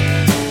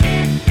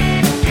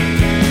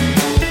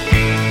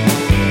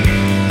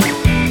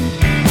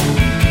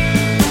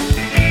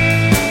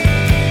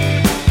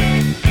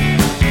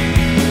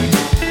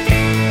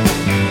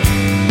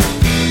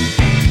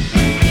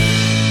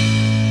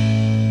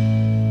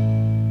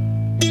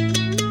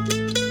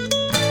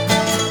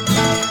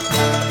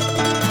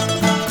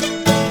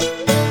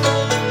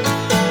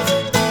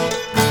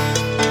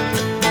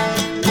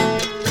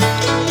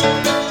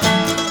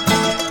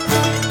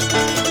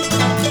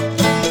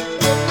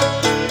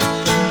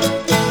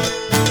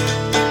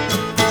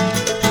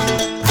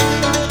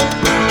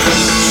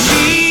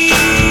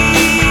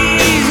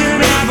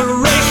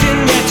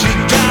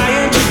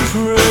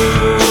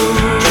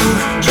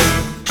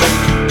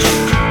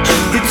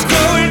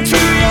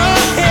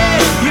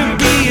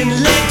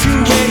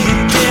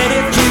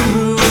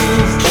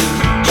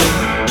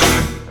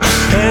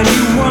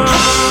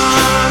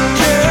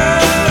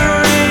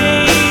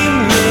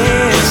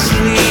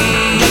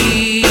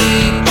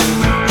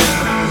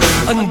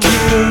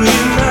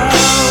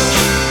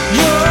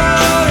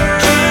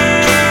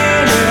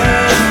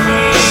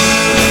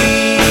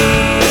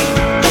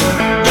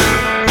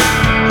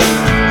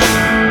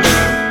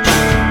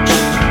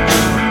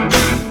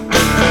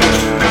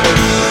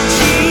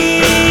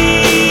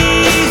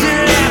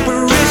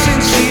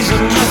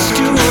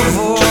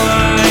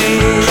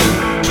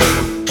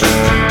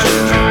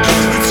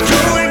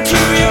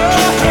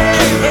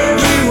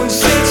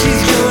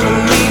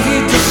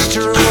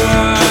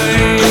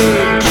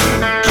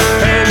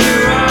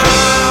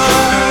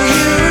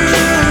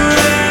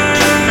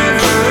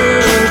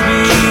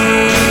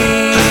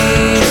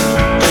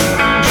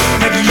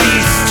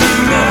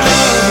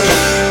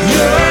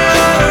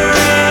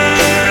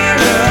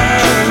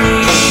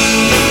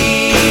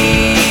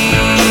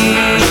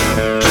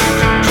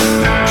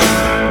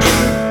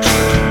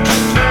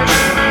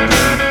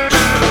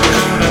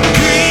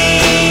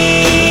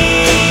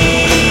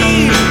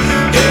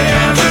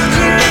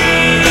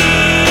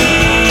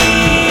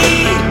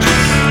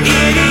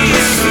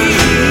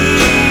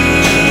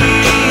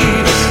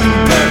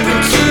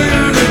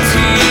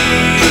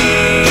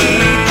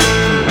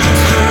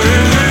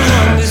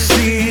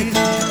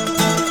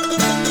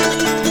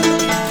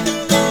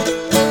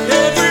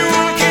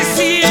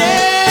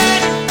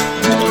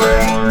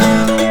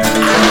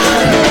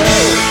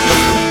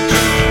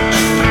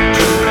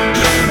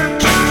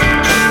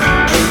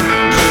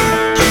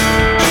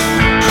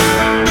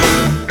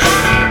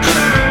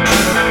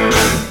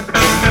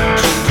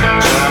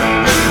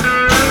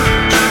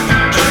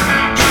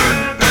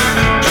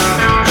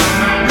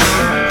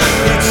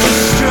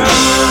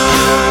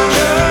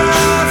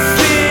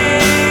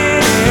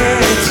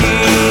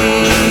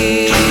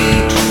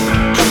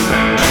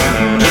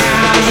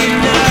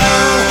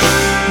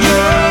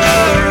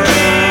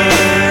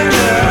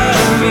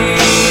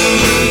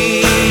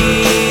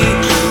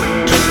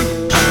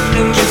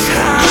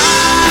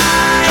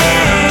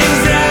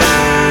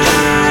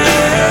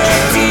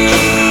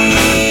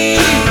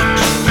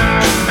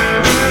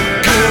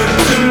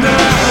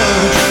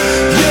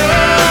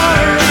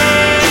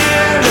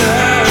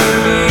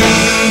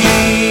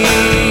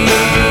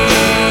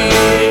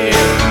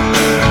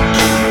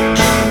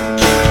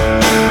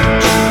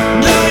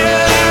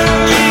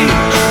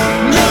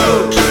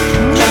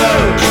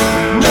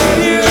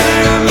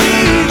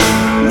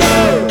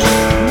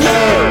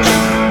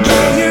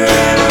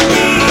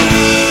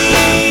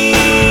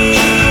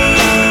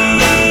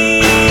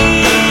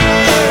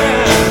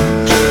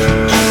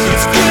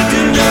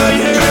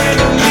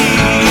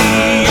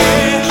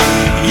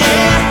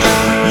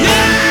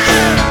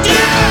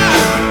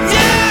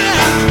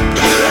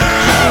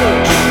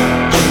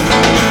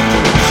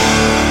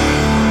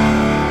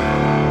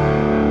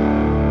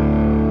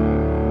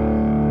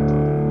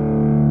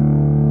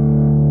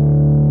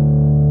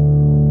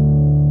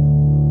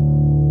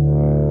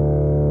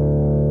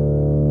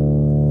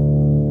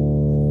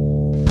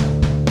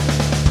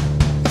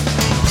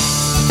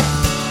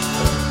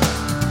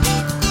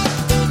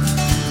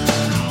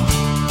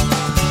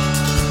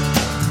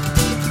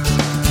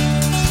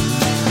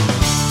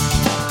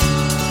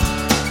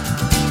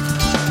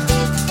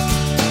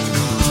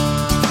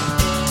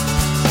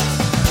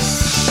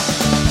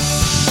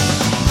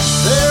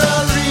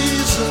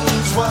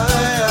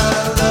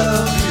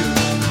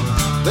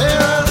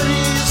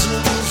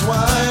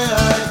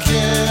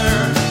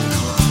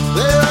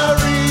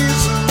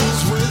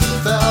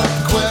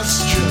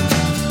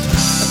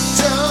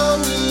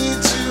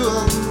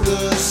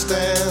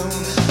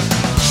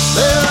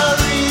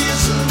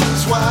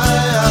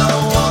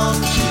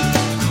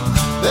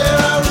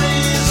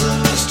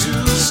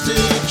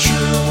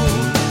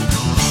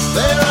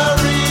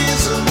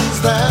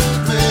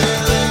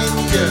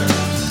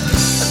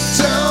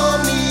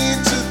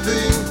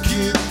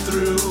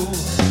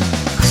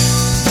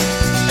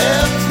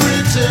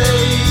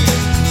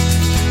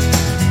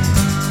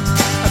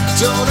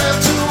 Don't have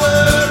to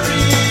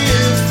worry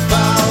if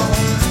I'll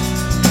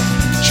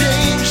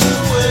change the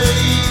way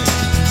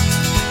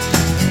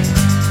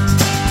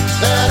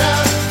that I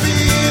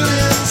feel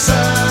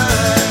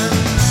inside.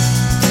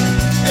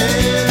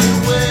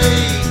 Anyway,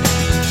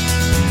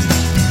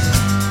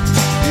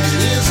 it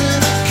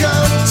isn't a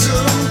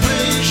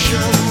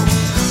contemplation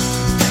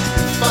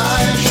if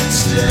I should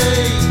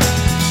stay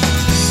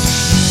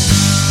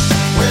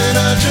when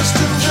I just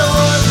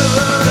enjoy the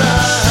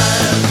ride.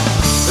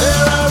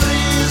 There are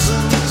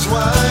reasons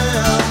why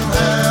I'm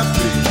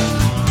happy.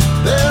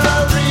 There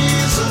are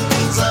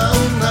reasons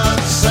I'm not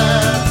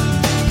sad.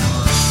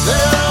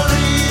 There are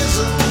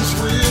reasons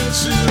we're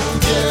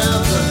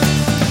together.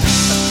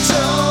 I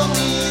don't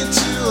need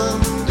to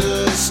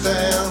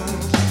understand.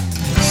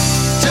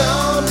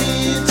 Don't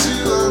need to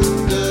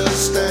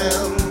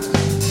understand.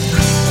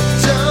 I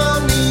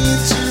don't need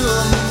to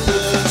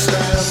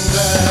understand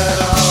at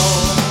all.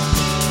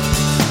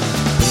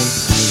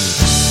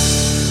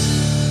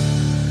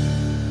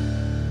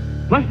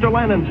 Lester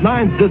Lannon's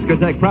Nines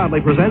Discotheque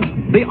proudly presents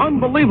the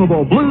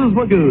unbelievable Blues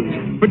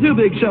Magoos for two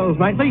big shows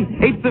nightly,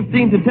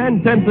 8:15 to 10,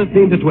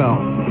 10:15 to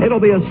 12. It'll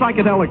be a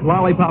psychedelic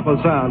lollipop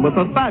of sound with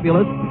the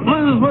fabulous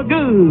Blues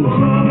Magoos.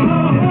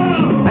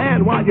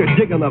 And while you're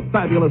digging the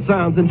fabulous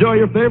sounds, enjoy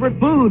your favorite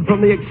food from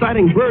the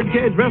exciting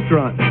Birdcage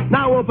Restaurant.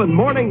 Now open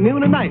morning,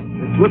 noon, and night.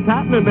 It's what's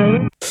happening,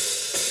 baby.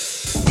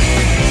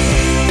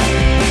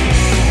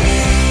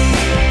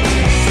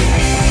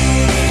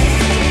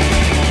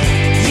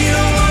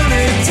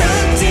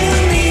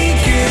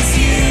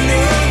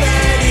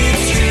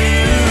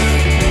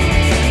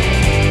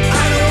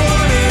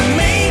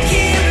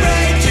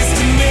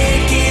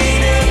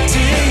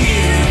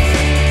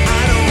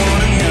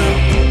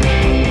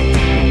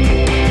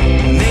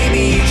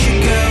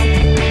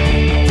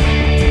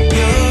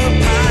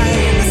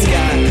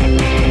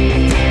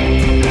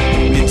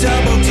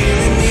 Double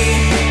dealing me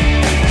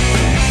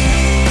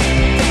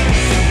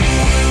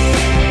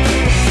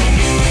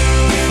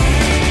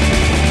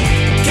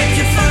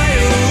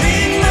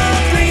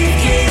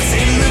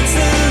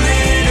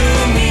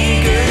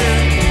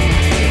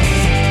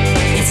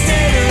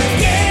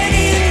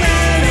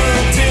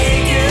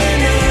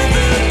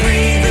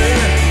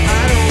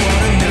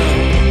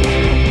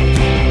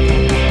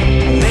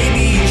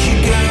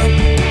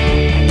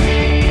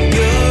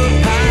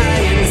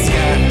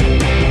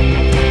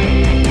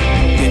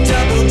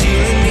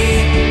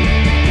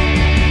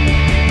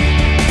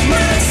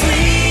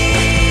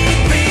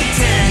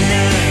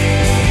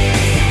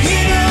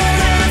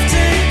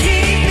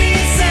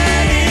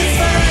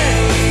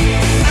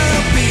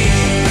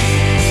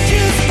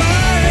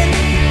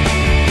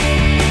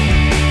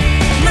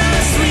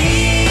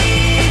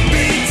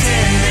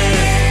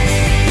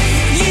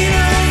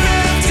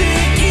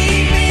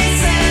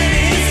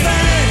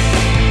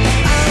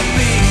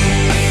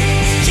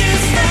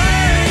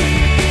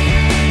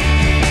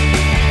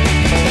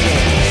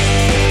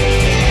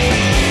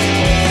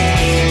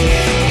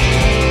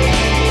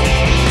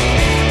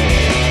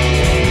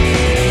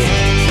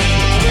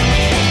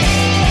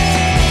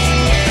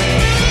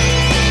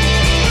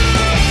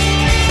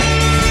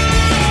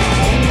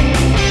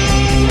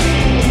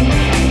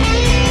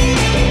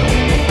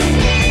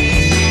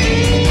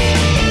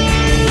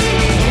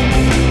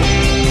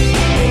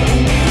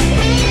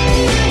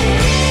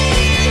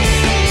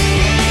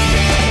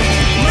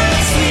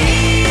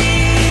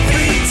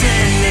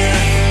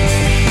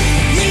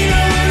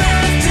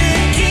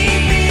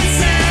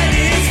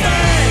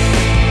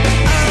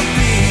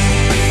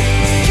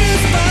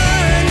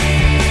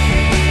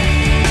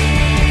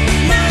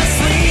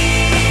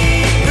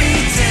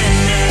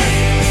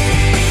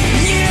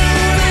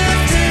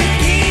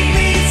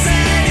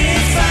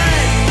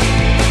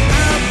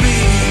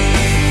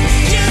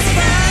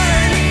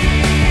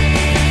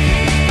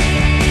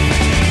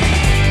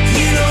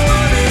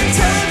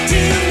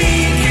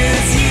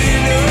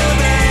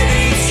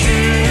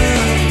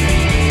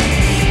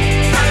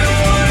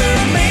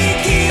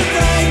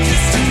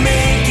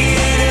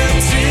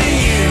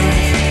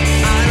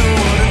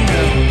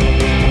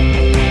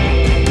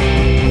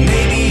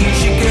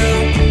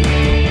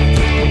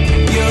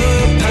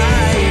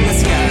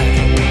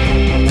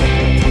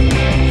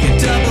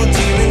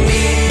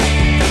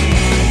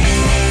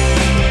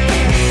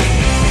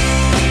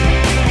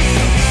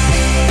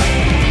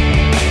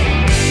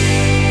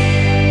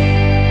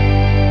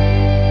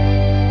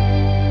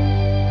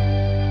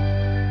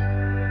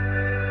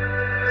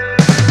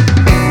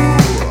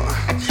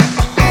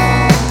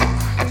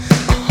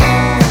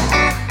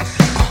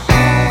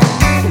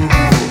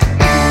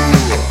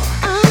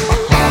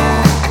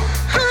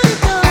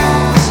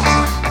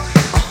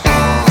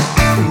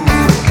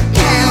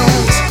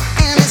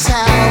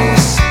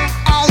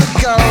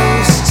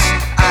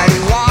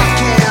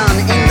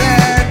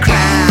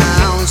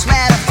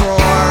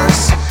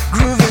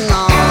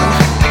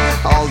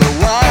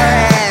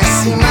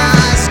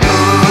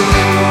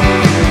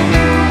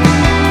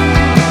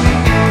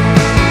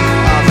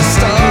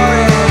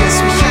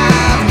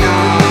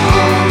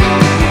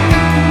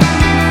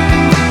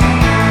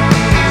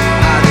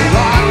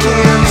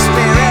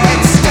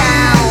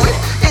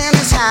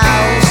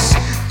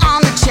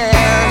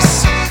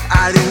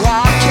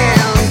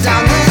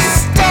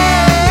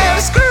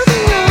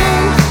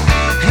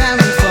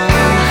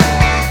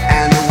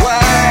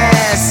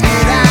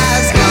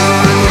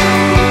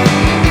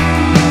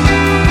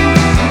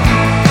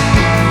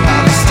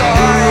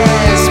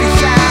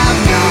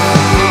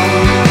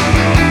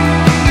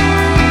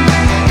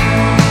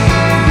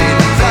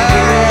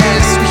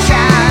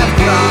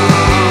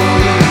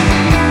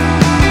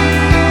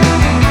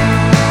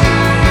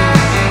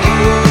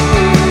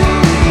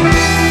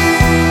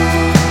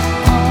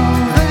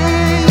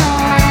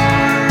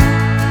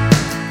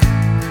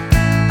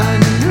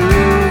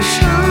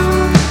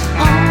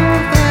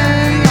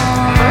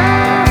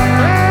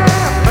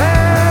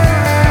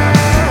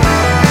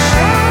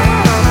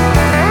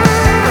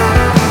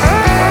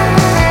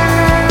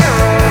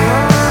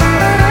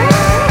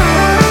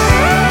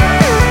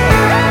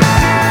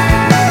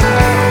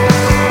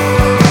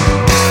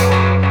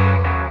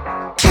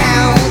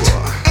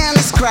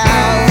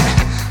crowd,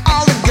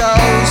 all the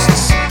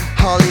ghosts,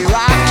 holy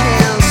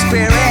rocking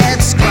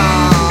spirits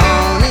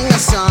groaning a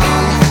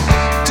song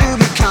to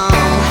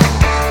become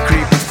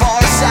creeping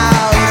force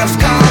out of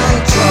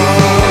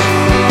control.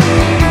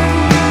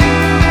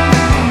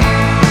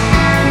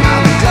 Now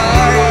the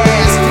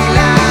glorious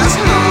villas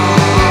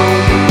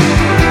home,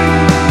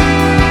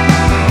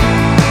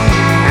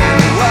 and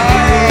the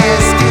world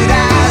is good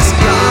as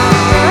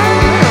gone.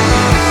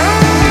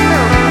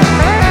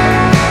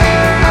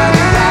 Are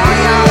the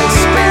royal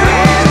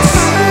spirits?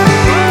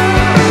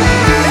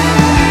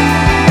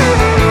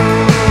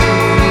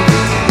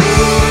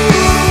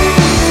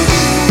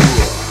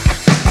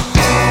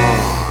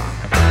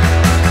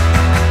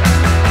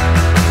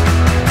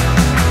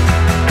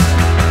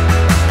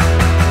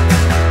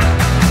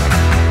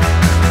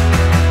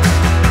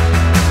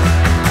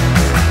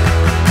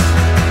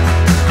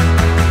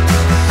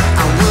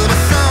 I would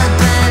have thought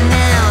by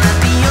now I'd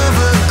be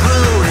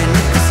overgrown, and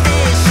at the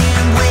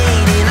station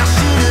waiting, I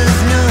should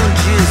have known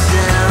just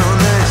how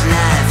much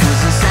life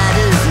was inside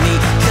of me.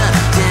 Cut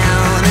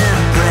down a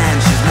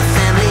branch of my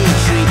family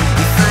tree.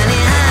 You find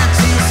it hard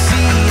to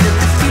see that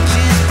the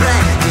future's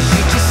bright, 'cause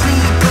you just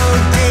sleep all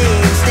day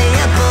and stay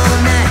up all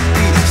night.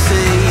 Be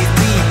safe,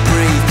 be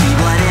brave, be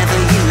whatever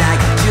you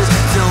like, just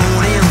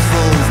don't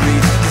involve me,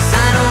 'cause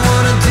I don't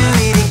wanna do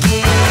it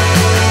again.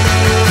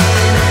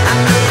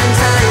 I'm getting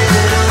tired of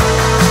it all.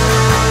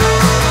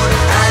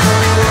 I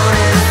only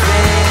wanted a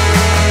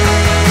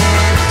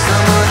friend,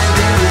 someone to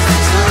do as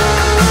they're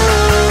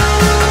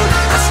told.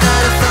 I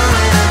started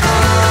falling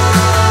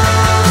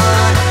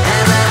apart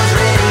as I was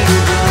ready to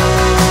go.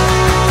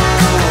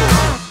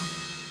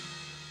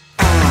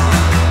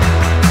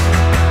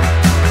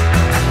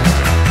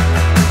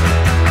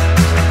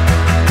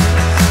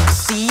 I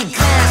see your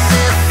glass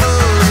half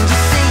full and you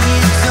say you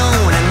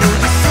don't. I know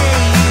you say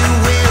you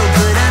will,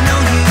 but I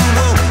know you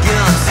won't.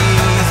 Your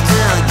teeth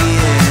dug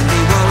in,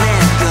 they won't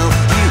let go.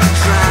 You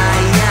try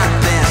your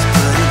best,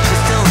 but it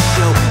just don't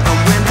show. And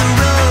when the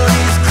road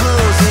is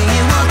closed and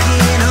you're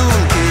walking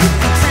home, could it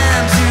be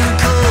time to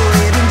call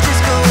it and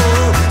just go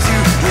to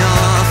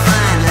your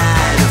fine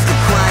light of the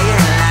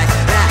quiet light,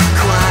 that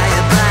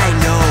quiet by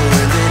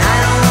knowing that I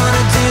don't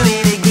wanna do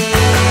it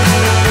again.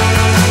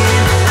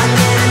 I'm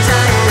getting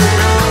tired of it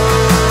all.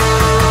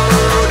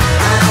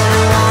 I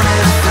only wanted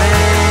a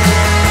friend.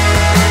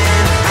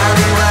 I'll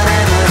do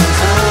whatever I'm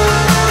told.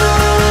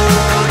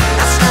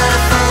 I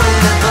started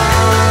falling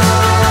apart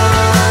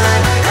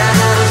as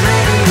I was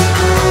ready to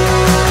go.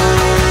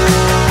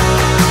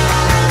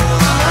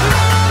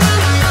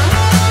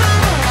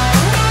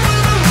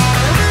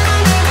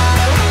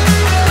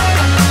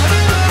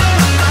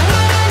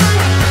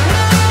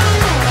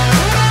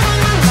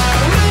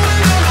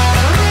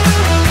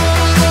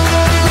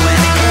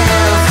 When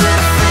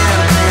everything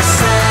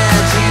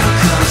beside you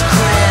comes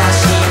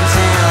crashing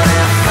down,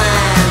 I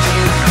find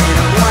you, and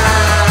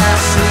while I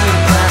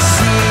sleep, I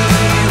see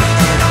you,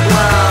 and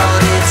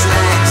what it's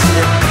like to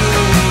be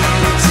you.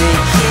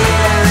 Take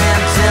care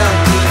and don't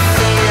be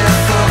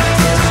fearful.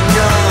 There's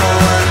no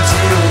one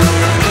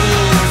doing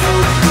evil.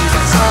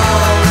 It's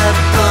all a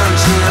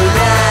bunch of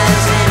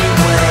lies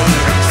anyway.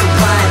 So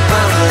why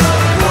bother?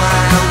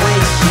 Why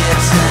waste your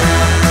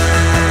time?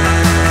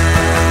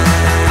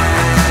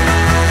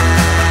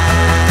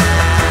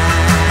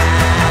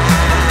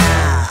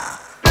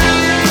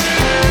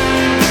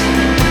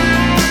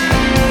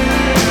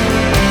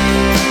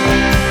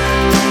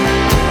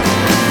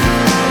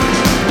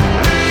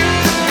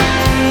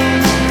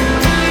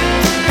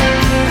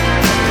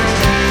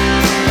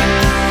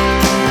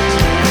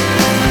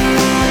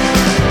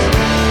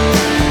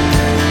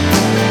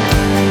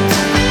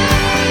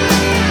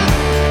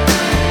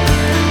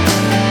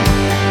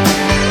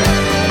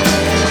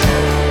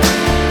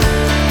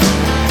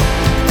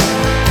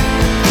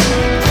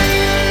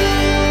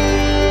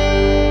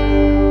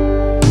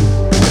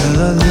 Well,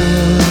 I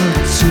look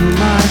to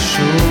my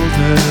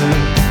shoulder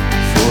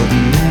for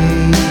the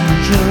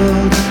angel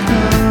to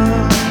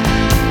come,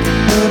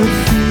 but it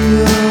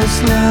feels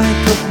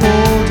like a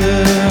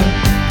boulder,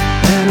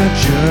 and I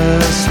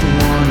just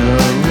wanna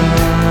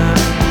run.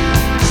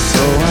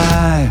 So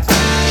I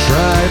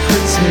try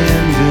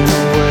pretending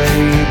away,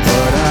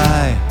 but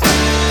I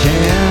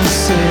can't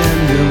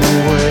send him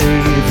away.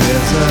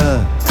 There's a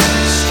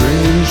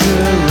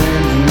stranger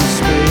in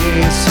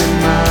space in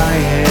my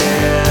head.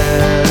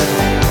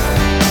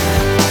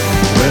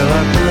 Well,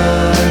 I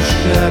brush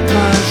at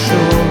my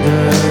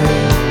shoulder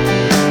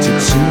to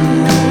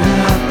tune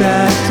out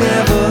that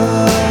devil,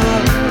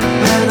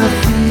 and I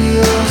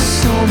feel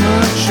so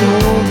much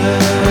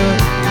older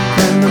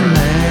than the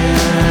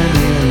man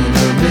in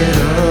the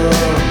middle.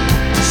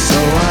 So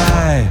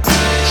I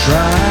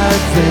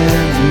tried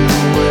vending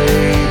away,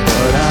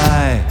 but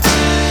I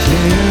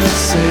can't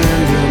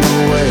send him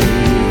away.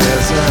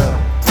 There's a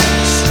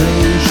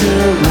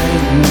stranger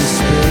in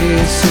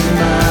space in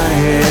my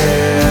head.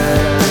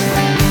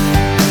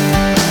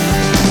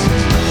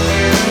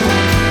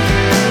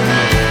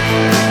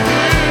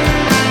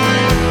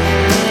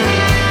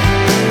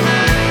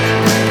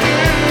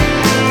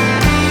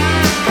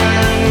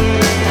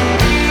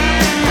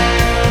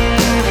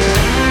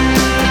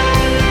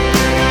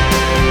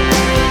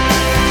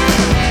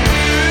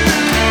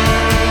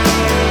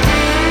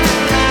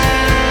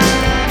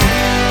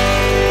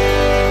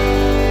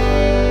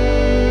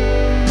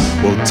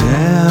 Oh,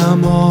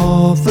 damn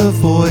all the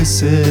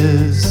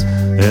voices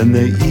and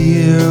the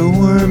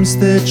earworms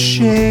that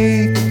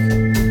shake,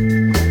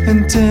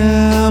 and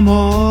damn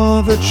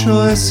all the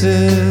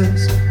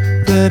choices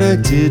that I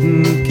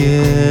didn't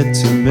get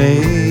to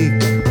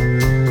make.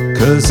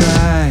 'Cause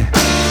I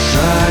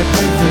tried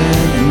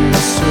preventing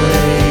this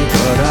way,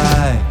 but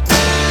I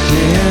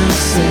can't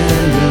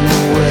send him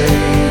away.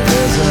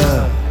 There's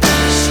a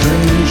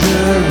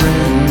stranger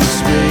in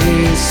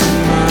space in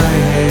my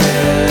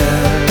head,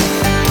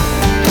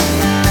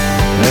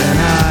 and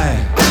I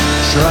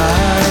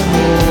try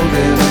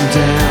holding him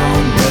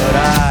down, but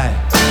I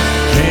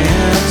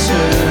can't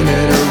turn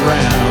it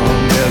around.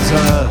 There's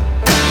a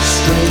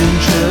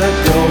stranger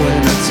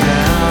going to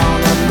town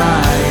in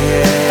my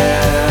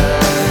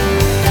head.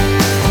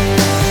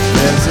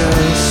 There's a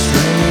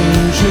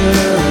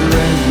stranger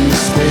in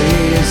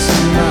space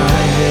in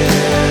my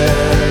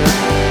head,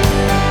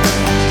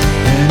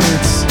 and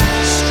it's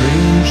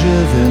stranger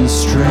than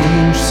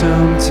strange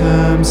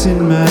sometimes in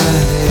my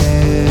head.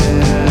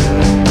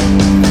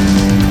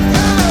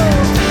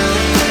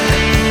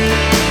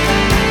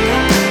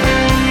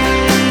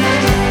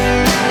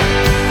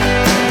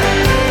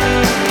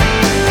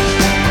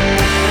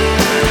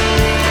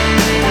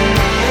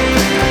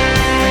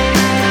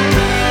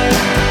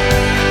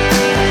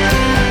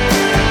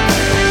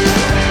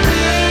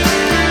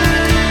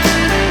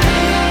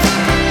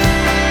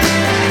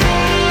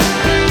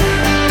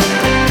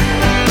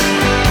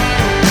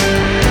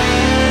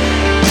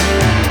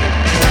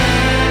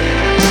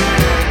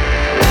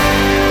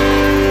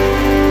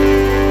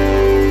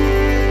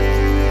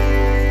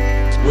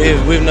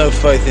 We've no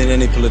faith in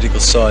any political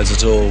sides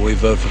at all. We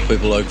vote for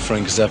people like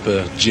Frank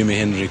Zappa, Jimi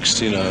Hendrix,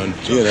 and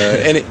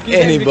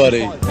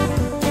anybody.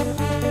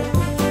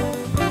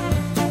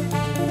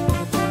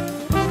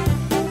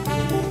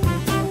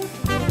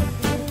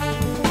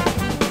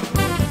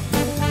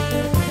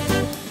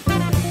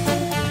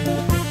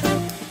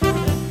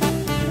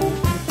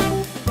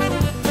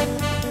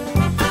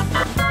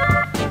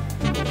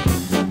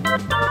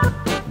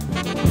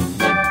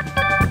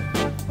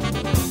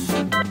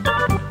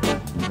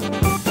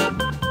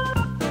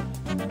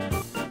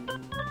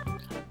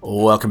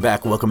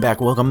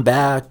 Welcome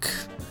back.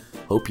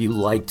 Hope you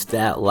liked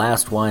that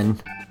last one,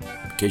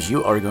 because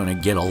you are going to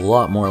get a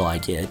lot more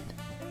like it.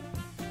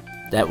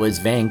 That was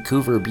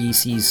Vancouver,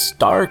 BC's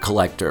Star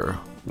Collector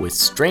with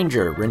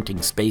Stranger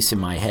renting space in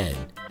my head.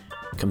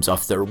 Comes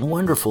off their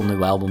wonderful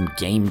new album,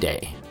 Game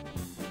Day.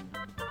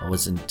 I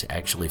wasn't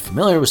actually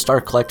familiar with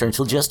Star Collector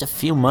until just a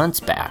few months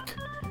back,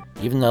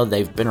 even though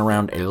they've been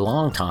around a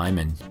long time.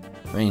 And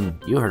I mean,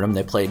 you heard them,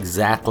 they play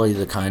exactly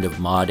the kind of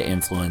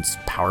mod-influenced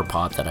power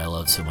pop that I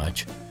love so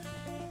much.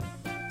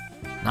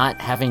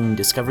 Not having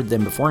discovered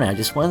them before now,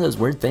 just one of those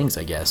weird things,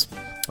 I guess.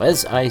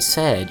 As I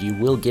said, you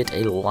will get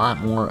a lot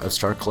more of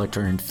Star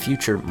Collector in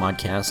future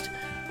modcasts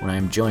when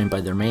I'm joined by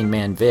their main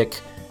man,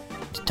 Vic,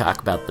 to talk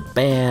about the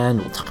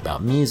band. We'll talk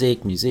about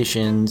music,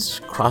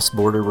 musicians,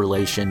 cross-border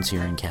relations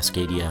here in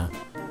Cascadia.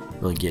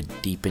 Really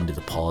get deep into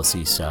the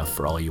policy stuff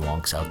for all you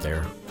wonks out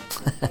there.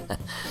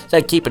 So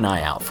keep an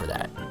eye out for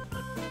that.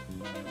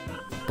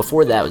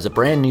 Before that was a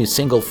brand new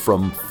single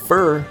from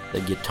Fur,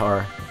 the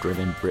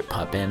guitar-driven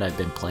Britpop band I've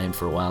been playing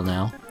for a while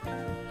now.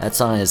 That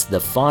song is The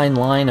Fine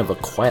Line of a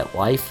Quiet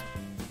Life.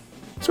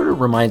 Sort of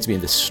reminds me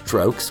of The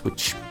Strokes,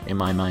 which in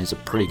my mind is a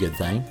pretty good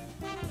thing.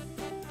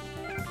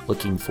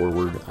 Looking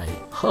forward, I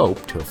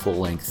hope, to a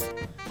full-length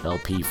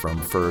LP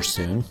from Fur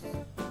soon.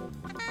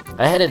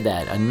 Ahead of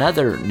that,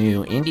 another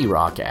new indie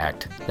rock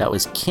act. That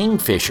was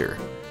Kingfisher.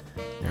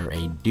 They're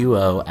a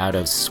duo out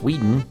of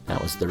Sweden.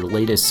 That was their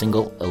latest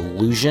single,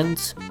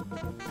 Illusions.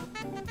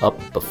 Up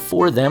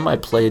before them, I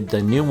played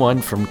the new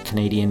one from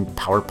Canadian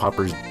power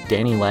poppers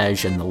Danny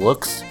Lage and the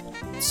Looks,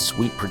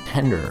 Sweet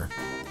Pretender.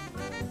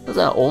 It was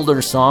an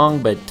older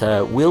song, but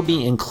will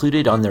be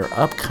included on their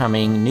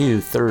upcoming new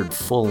third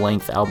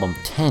full-length album,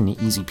 10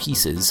 Easy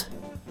Pieces,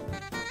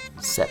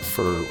 set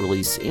for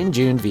release in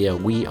June via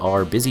We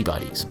Are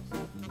Busybodies.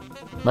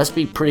 Must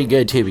be pretty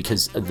good too,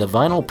 because the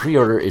vinyl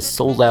pre-order is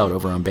sold out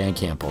over on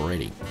Bandcamp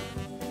already.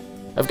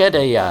 I've got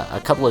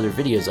a couple other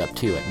videos up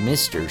too at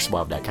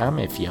MrSwab.com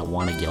if you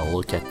want to get a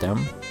look at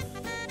them.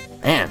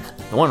 And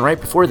the one right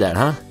before that,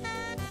 huh?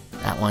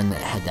 That one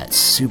that had that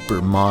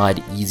super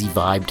mod easy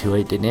vibe to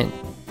it, didn't it?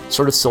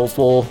 Sort of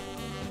soulful.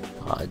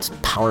 It's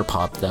power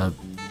pop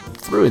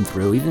through and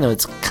through, even though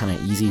it's kind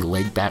of easy,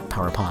 laid back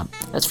power pop.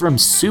 That's from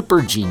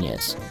Super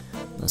Genius.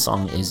 The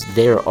song is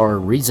There Are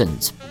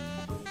Reasons.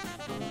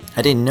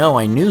 I didn't know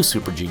I knew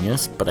Super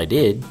Genius, but I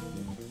did.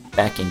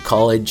 Back in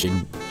college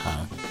in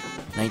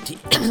 1990,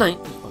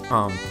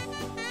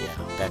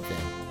 back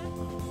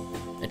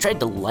then. I tried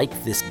to like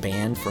this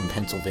band from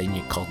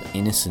Pennsylvania called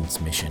Innocence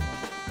Mission,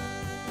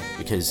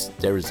 because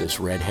there was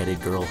this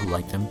redheaded girl who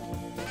liked them.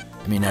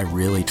 I mean, I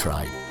really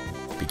tried,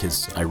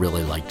 because I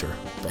really liked her,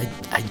 but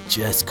I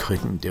just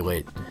couldn't do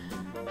it.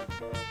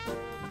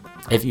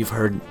 If you've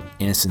heard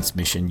Innocence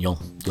Mission, you'll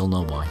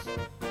know why.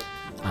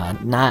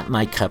 Not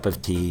my cup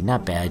of tea,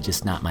 not bad,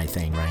 just not my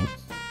thing, right?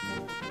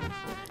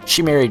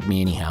 she married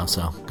me anyhow,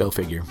 so go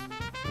figure.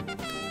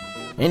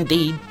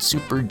 Indeed,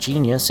 Super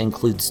Genius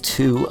includes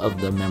 2 of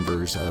the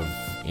members of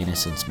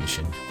Innocence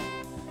Mission.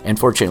 And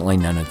fortunately,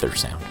 none of their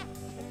sound.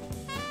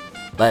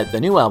 But the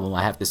new album,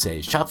 I have to say,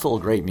 is chock full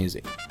of great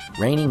music.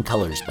 Raining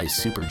Colors by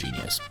Super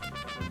Genius.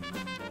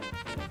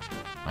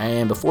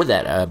 And before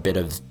that, a bit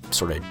of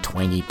sort of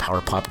twangy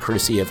power pop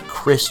courtesy of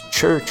Chris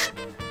Church.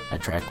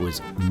 That track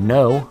was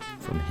No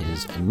from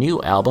his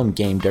new album,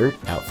 Game Dirt,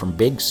 out from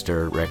Big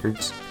Stir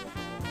Records.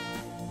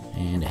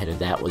 And ahead of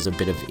that was a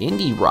bit of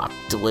indie rock,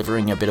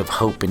 delivering a bit of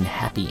hope and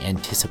happy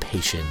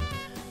anticipation.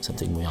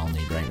 Something we all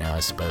need right now, I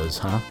suppose,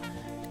 huh?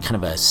 Kind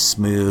of a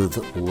smooth,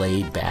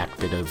 laid-back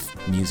bit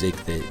of music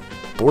that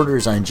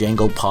borders on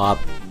jangle pop,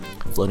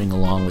 floating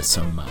along with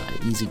some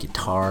easy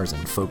guitars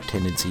and folk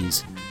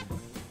tendencies.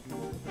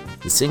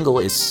 The single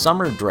is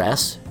Summer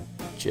Dress,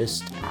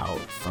 just out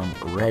from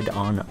Red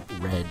on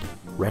Red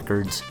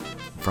Records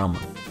from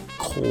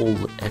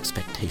Cold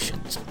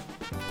Expectations.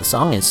 The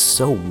song is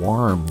so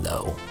warm,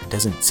 though. It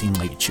doesn't seem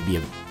like it should be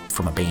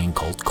from a band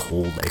called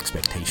Cold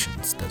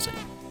Expectations, does it?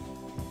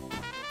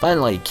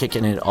 Finally,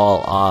 kicking it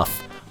all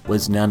off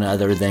was none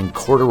other than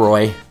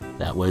Corduroy.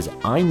 That was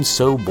I'm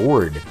So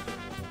Bored.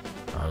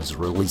 It was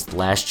released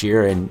last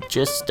year and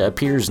just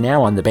appears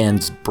now on the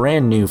band's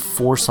brand new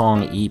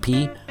 4-song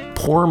EP,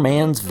 Poor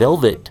Man's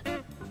Velvet.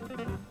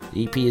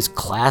 The EP is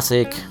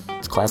classic.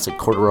 It's classic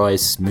Corduroy,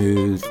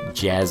 smooth,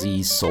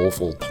 jazzy,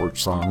 soulful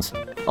torch songs.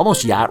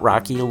 Almost yacht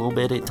rocky a little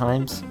bit at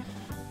times.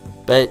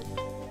 But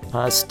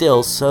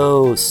still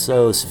so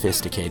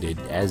sophisticated,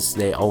 as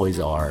they always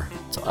are.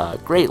 It's a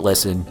great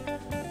listen.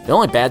 The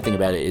only bad thing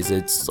about it is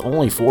it's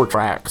only 4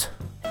 tracks.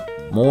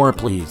 More,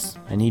 please.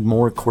 I need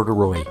more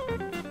Corduroy.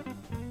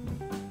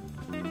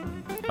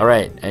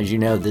 Alright, as you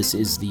know, this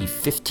is the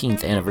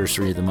 15th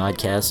anniversary of the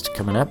Modcast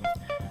coming up.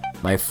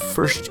 My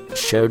first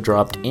show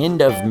dropped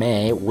end of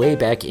May, way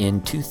back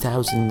in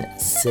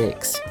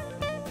 2006.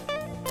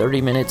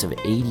 30 minutes of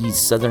 80s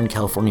Southern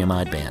California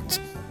mod bands.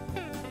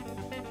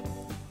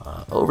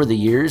 Over the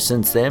years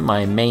since then,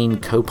 my main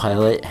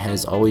co-pilot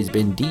has always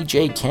been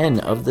DJ Ken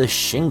of the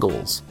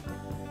Shingles.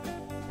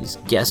 He's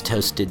guest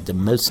hosted the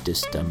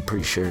mostest, I'm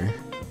pretty sure.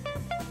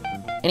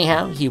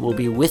 Anyhow, he will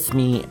be with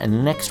me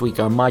next week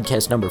on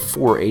Modcast number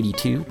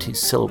 482 to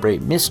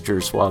celebrate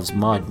Mr. Suave's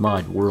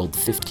Mod World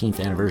 15th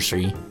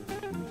anniversary.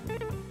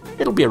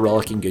 It'll be a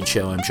rollicking good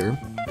show, I'm sure.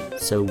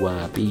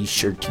 So be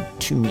sure to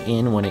tune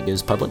in when it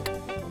goes public.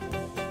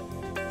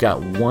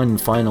 Got one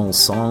final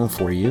song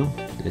for you.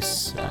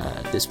 This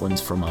one's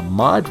from a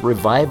mod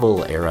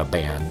revival era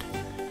band.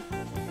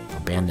 A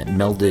band that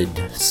melded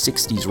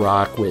 60s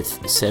rock with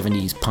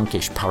 70s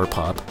punkish power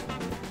pop.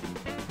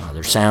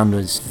 Their sound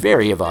was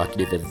very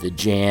evocative of the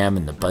Jam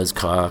and the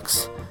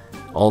Buzzcocks,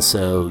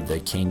 also the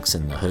Kinks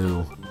and the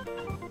Who.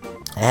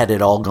 I had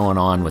it all going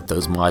on with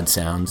those mod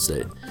sounds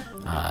that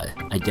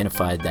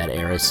identified that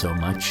era so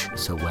much,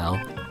 so well.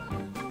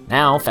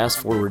 Now, fast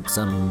forward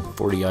some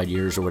 40 odd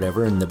years or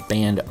whatever, and the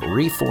band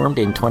reformed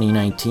in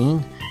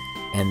 2019,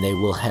 and they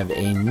will have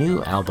a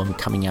new album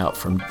coming out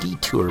from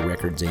Detour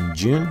Records in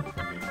June.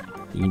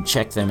 You can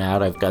check them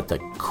out. I've got the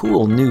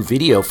cool new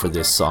video for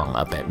this song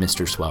up at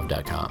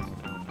MrSuave.com.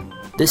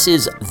 This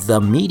is The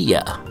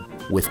Media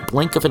with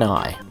Blink of an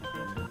Eye.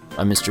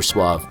 I'm Mr.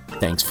 Suave.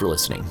 Thanks for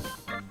listening.